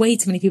 we've got way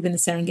too many people in the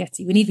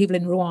Serengeti. We need people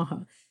in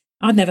Ruaha.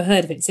 I'd never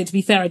heard of it. So to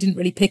be fair, I didn't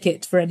really pick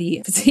it for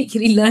any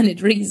particularly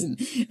learned reason.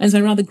 And so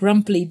I rather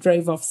grumpily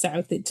drove off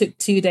south. It took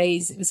 2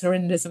 days. It was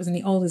horrendous. I was in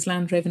the oldest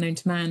Land Rover known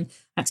to man.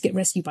 I had to get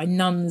rescued by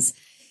nuns.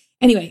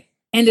 Anyway,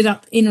 ended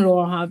up in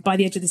Ruaha by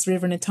the edge of this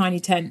river in a tiny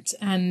tent,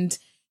 and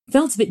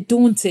felt a bit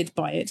daunted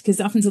by it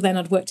because up until then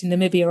I'd worked in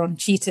Namibia on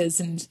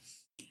cheetahs, and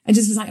I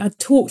just was like, I'd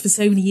talked for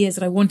so many years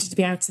that I wanted to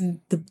be out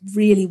in the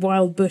really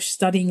wild bush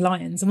studying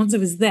lions. And once I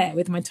was there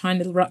with my tiny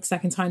little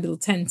rucksack and tiny little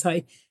tent,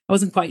 I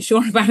wasn't quite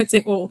sure about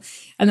it all.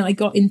 And then I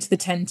got into the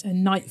tent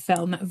and night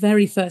fell. And that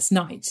very first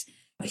night,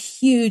 a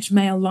huge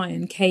male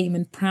lion came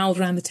and prowled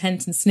around the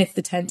tent and sniffed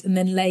the tent and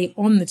then lay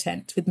on the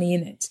tent with me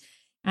in it.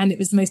 And it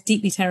was the most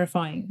deeply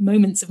terrifying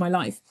moments of my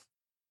life.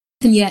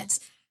 And yet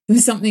there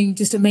was something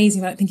just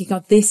amazing about thinking,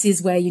 God, this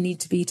is where you need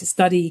to be to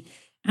study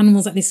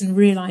animals like this and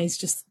realise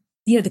just,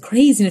 the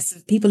craziness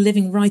of people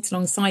living right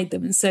alongside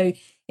them. And so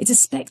it's a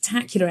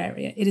spectacular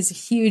area. It is a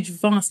huge,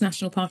 vast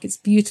national park. It's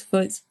beautiful.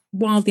 It's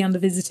wildly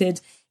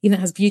undervisited. Even it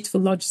has beautiful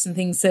lodges and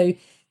things. So, and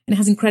it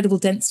has incredible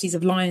densities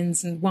of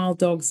lions and wild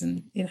dogs,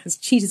 and it has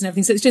cheetahs and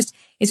everything. So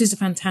it's just a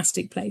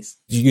fantastic place.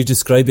 You're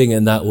describing it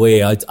in that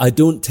way. I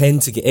don't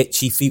tend to get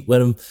itchy feet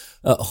when I'm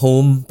at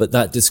home, but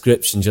that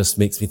description just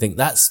makes me think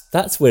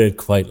that's where I'd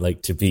quite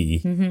like to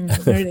be.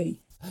 Mm-hmm, really.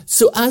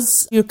 So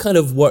as your kind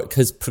of work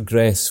has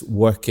progressed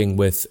working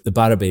with the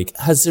Barabig,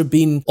 has there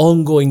been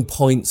ongoing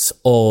points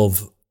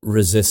of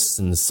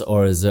resistance,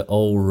 or is it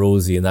all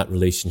rosy and that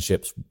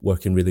relationship's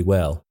working really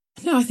well?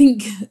 No, I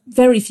think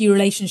very few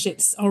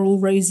relationships are all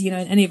rosy, in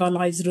any of our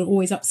lives that are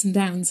always ups and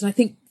downs. And I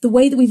think the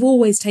way that we've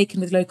always taken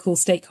with local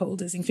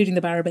stakeholders, including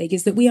the Barabig,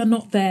 is that we are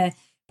not there.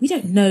 We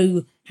don't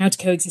know how to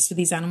coexist with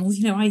these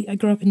animals. I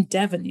grew up in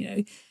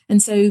Devon,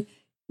 and so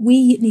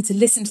we need to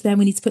listen to them.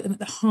 We need to put them at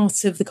the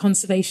heart of the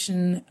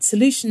conservation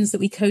solutions that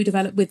we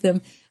co-develop with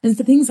them. And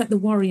for things like the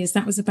warriors,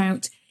 that was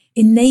about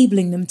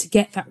enabling them to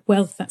get that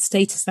wealth, that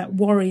status, that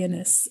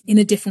warriorness in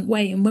a different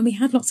way. And when we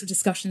had lots of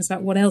discussions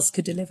about what else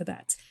could deliver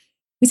that,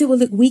 we said, well,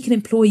 look, we can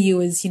employ you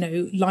as,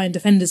 lion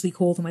defenders, we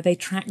call them, where they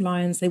track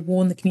lions, they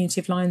warn the community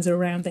if lions are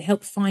around, they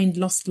help find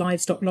lost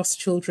livestock, lost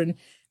children,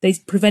 they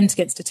prevent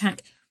against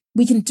attack.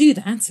 We can do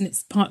that, and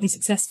it's partly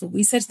successful.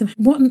 We said to them,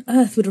 what on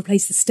earth would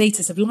replace the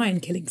status of lion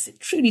killing? Because it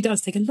truly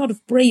does take a lot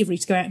of bravery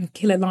to go out and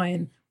kill a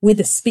lion with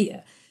a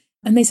spear.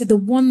 And they said the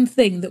one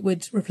thing that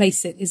would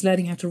replace it is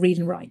learning how to read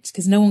and write,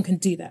 because no one can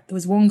do that. There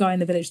was one guy in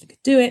the village that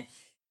could do it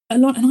a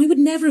lot, and I would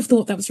never have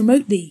thought that was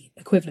remotely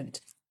equivalent.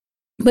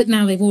 But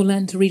now they've all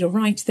learned to read or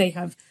write. They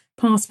have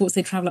passports.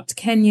 They travel up to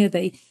Kenya.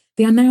 They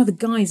are now the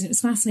guys. And it was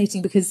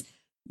fascinating because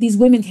these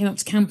women came up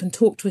to camp and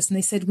talked to us, and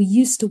they said, we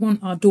used to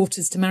want our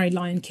daughters to marry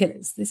lion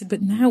killers. They said,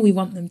 but now we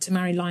want them to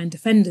marry lion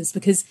defenders,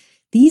 because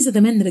these are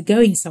the men that are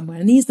going somewhere,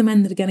 and these are the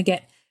men that are going to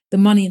get the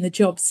money and the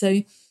jobs.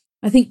 So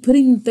I think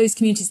putting those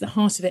communities at the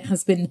heart of it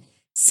has been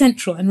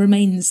central and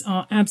remains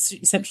our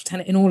absolutely central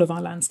tenet in all of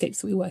our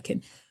landscapes that we work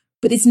in.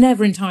 But it's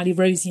never entirely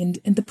rosy,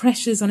 and the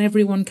pressures on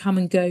everyone come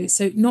and go.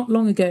 So not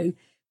long ago,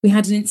 we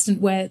had an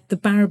incident where the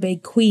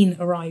Barabig queen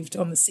arrived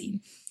on the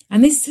scene.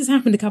 And this has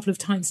happened a couple of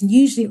times, and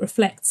usually it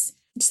reflects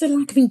just a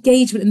lack of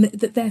engagement and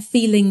that they're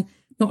feeling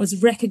not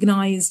as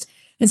recognised.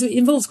 And so it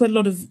involves quite a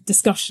lot of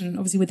discussion,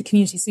 obviously, with the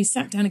community. So we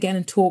sat down again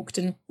and talked.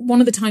 And one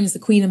of the times the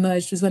Queen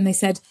emerged was when they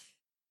said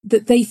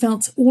that they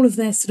felt all of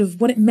their sort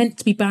of what it meant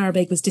to be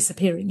Barabig was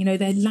disappearing.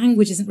 Their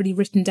language isn't really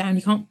written down.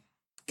 You can't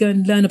go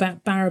and learn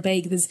about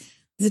Barabig.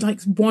 There's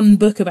like one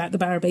book about the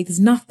Barabig. There's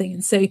nothing.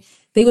 And so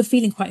they were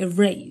feeling quite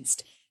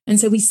erased. And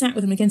so we sat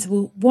with them again and said,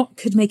 well, what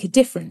could make a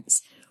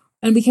difference?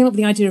 And we came up with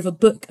the idea of a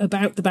book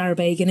about the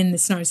Barabig and in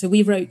this scenario. So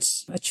we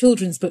wrote a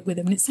children's book with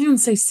them. And it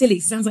sounds so silly.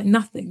 It sounds like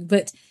nothing.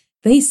 But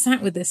they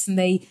sat with us and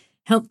they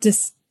helped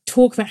us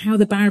talk about how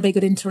the Barabig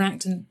would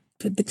interact and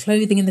put the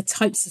clothing and the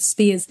types of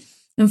spears.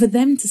 And for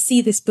them to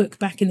see this book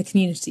back in the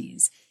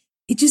communities,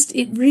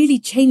 it really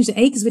changed it.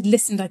 A, because we'd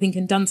listened, I think,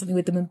 and done something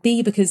with them. And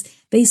B, because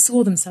they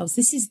saw themselves.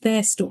 This is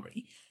their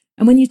story.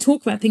 And when you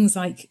talk about things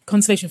like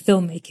conservation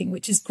filmmaking,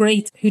 which is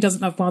great, who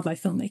doesn't love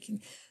wildlife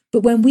filmmaking?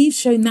 But when we've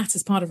shown that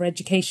as part of our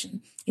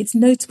education, it's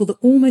notable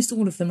that almost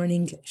all of them are in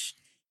English.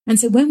 And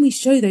so when we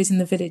show those in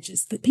the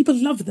villages, that people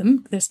love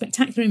them, they're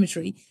spectacular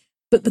imagery,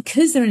 but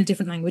because they're in a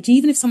different language,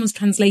 even if someone's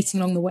translating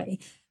along the way,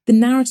 the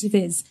narrative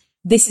is,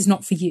 this is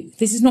not for you.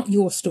 This is not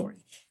your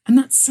story. And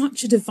that's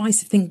such a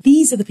divisive thing.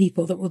 These are the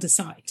people that will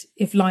decide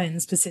if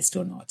lions persist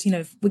or not.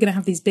 If we're going to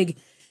have these big,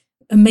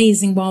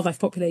 amazing wildlife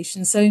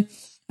populations. So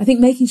I think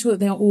making sure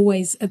that they are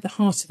always at the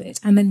heart of it,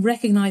 and then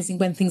recognising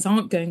when things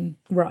aren't going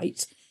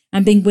right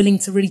and being willing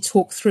to really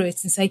talk through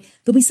it and say,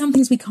 there'll be some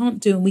things we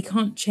can't do and we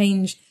can't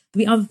change.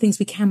 There'll be other things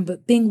we can,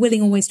 but being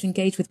willing always to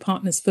engage with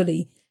partners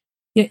fully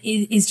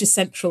is just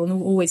central, and there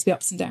will always be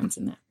ups and downs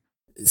in that.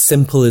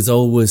 Simple is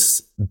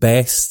always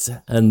best,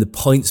 and the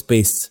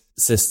points-based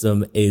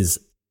system is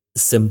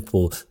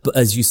simple. But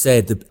as you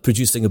said,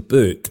 producing a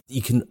book,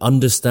 you can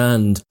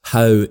understand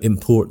how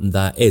important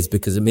that is,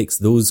 because it makes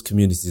those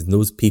communities and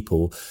those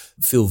people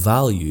feel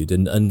valued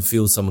and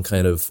feel some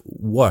kind of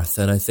worth.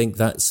 And I think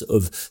that's sort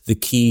of the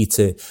key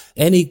to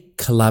any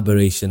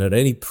collaboration or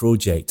any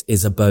project,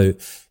 is about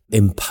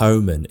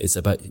empowerment. It's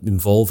about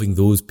involving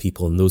those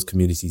people and those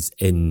communities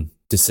in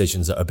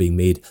decisions that are being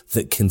made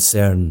that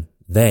concern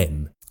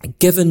them.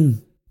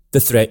 Given the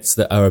threats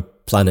that our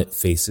planet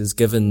faces,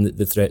 given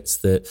the threats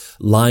that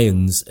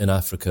lions in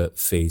Africa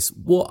face,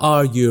 what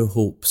are your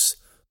hopes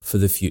for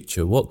the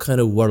future? What kind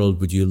of world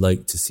would you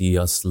like to see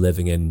us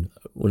living in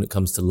when it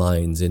comes to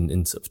lions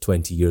in sort of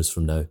 20 years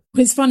from now?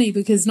 Well, it's funny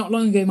because not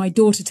long ago, my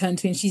daughter turned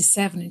to me and she's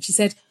 7 and she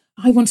said,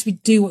 I want to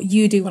do what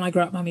you do when I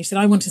grow up, Mummy. She said,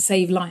 I want to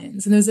save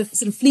lions. And there was a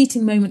sort of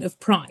fleeting moment of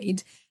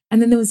pride.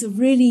 And then there was a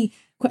really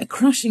quite a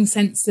crushing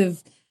sense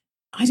of,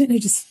 I don't know,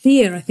 just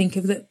fear, I think,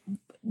 of that.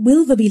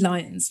 Will there be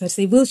lions? So I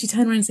say, will she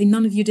turn around and say,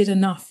 none of you did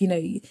enough? Are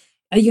you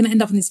going to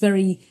end up in this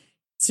very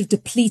sort of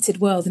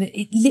depleted world? And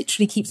it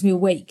literally keeps me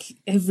awake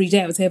every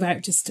day, I would say,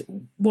 about just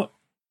what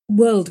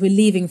world we're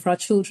leaving for our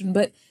children.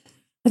 But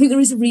I think there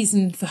is a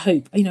reason for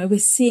hope. We're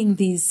seeing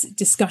these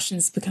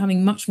discussions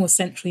becoming much more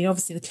central.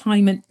 Obviously, the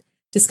climate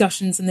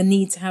discussions and the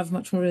need to have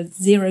much more of a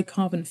zero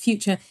carbon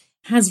future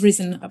has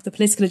risen up the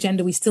political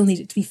agenda. We still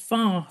need it to be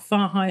far,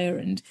 far higher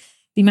and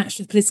be matched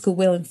with political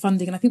will and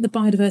funding. And I think the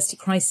biodiversity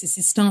crisis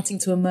is starting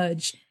to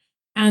emerge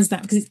as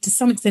that, because to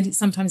some extent it's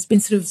sometimes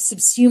been sort of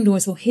subsumed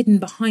almost or hidden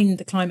behind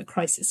the climate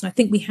crisis. And I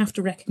think we have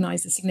to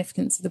recognise the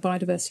significance of the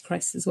biodiversity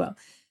crisis as well.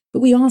 But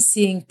we are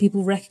seeing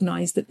people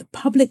recognise that the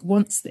public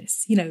wants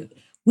this.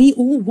 We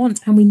all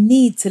want and we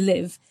need to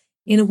live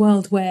in a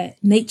world where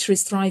nature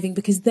is thriving,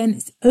 because then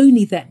it's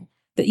only then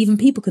that even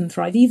people can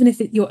thrive. Even if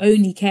your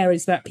only care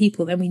is about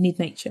people, then we need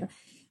nature.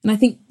 And I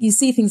think you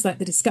see things like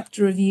the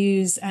Discupta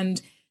reviews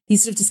and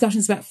these sort of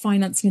discussions about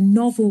financing and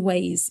novel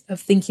ways of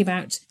thinking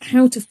about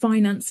how to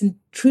finance and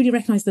truly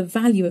recognise the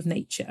value of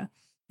nature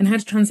and how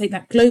to translate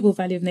that global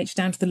value of nature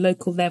down to the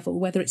local level,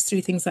 whether it's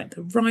through things like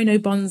the rhino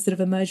bonds that have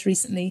emerged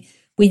recently.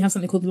 We have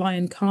something called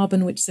Lion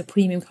Carbon, which is a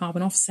premium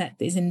carbon offset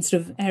that is in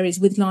sort of areas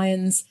with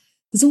lions.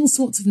 There's all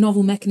sorts of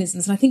novel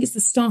mechanisms. And I think it's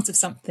the start of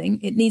something.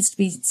 It needs to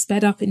be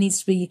sped up. It needs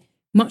to be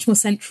much more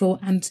central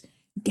and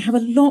have a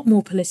lot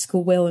more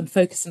political will and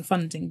focus and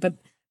funding. But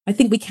I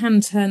think we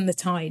can turn the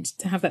tide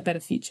to have that better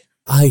future.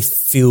 I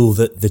feel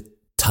that the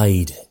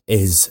tide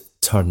is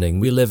turning.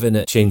 We live in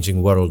a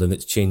changing world, and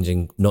it's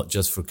changing not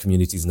just for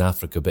communities in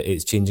Africa, but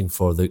it's changing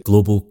for the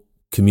global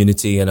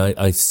community. And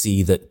I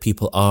see that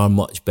people are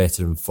much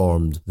better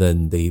informed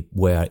than they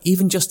were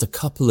even just a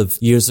couple of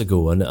years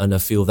ago. And I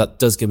feel that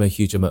does give me a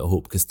huge amount of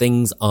hope, because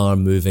things are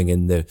moving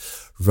in the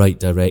right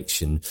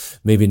direction.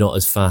 Maybe not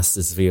as fast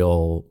as we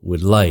all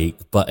would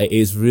like, but it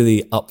is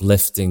really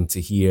uplifting to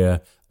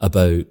hear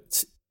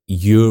about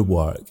your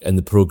work and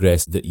the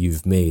progress that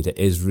you've made. It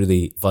is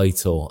really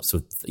vital.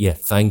 So yeah,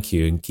 thank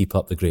you, and keep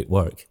up the great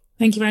work.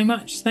 Thank you very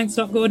much. Thanks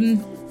a lot,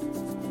 Gordon.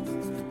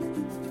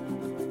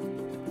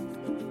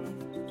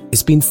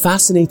 It's been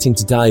fascinating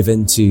to dive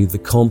into the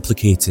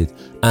complicated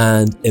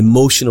and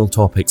emotional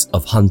topics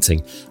of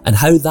hunting and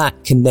how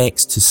that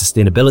connects to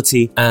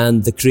sustainability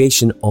and the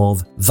creation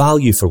of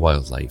value for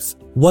wildlife.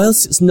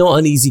 Whilst it's not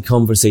an easy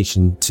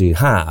conversation to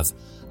have,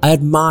 I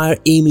admire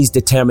Amy's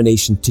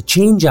determination to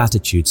change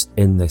attitudes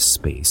in this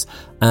space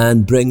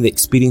and bring the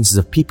experiences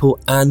of people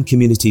and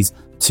communities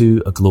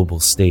to a global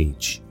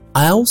stage.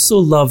 I also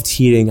loved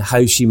hearing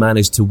how she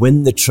managed to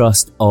win the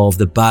trust of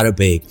the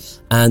Barabeg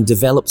and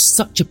develop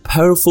such a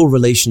powerful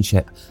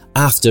relationship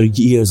after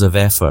years of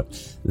effort.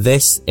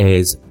 This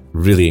is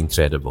really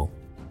incredible.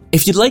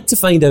 If you'd like to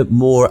find out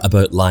more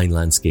about Lion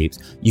Landscapes,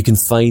 you can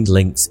find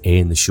links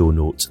in the show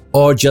notes,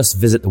 or just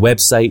visit the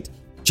website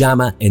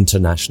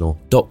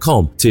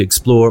jamainternational.com to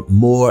explore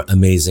more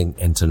amazing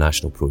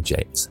international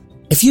projects.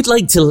 If you'd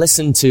like to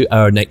listen to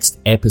our next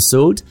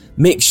episode,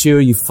 make sure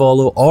you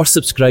follow or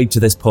subscribe to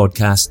this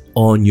podcast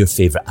on your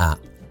favourite app.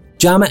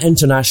 JAMA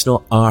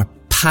International are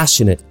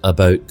passionate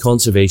about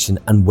conservation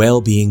and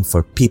well-being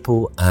for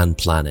people and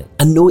planet,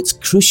 and know it's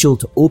crucial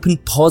to open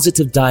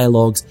positive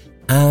dialogues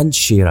and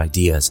share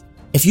ideas.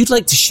 If you'd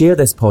like to share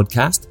this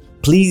podcast,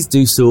 please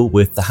do so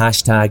with the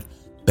hashtag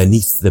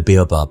Beneath the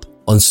Baobab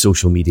on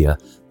social media.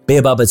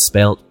 Baobab is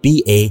spelled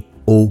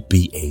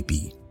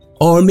B-A-O-B-A-B.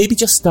 Or maybe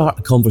just start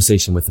a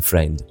conversation with a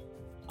friend.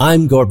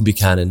 I'm Gordon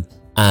Buchanan,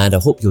 and I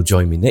hope you'll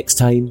join me next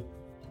time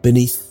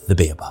beneath the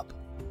Baobab.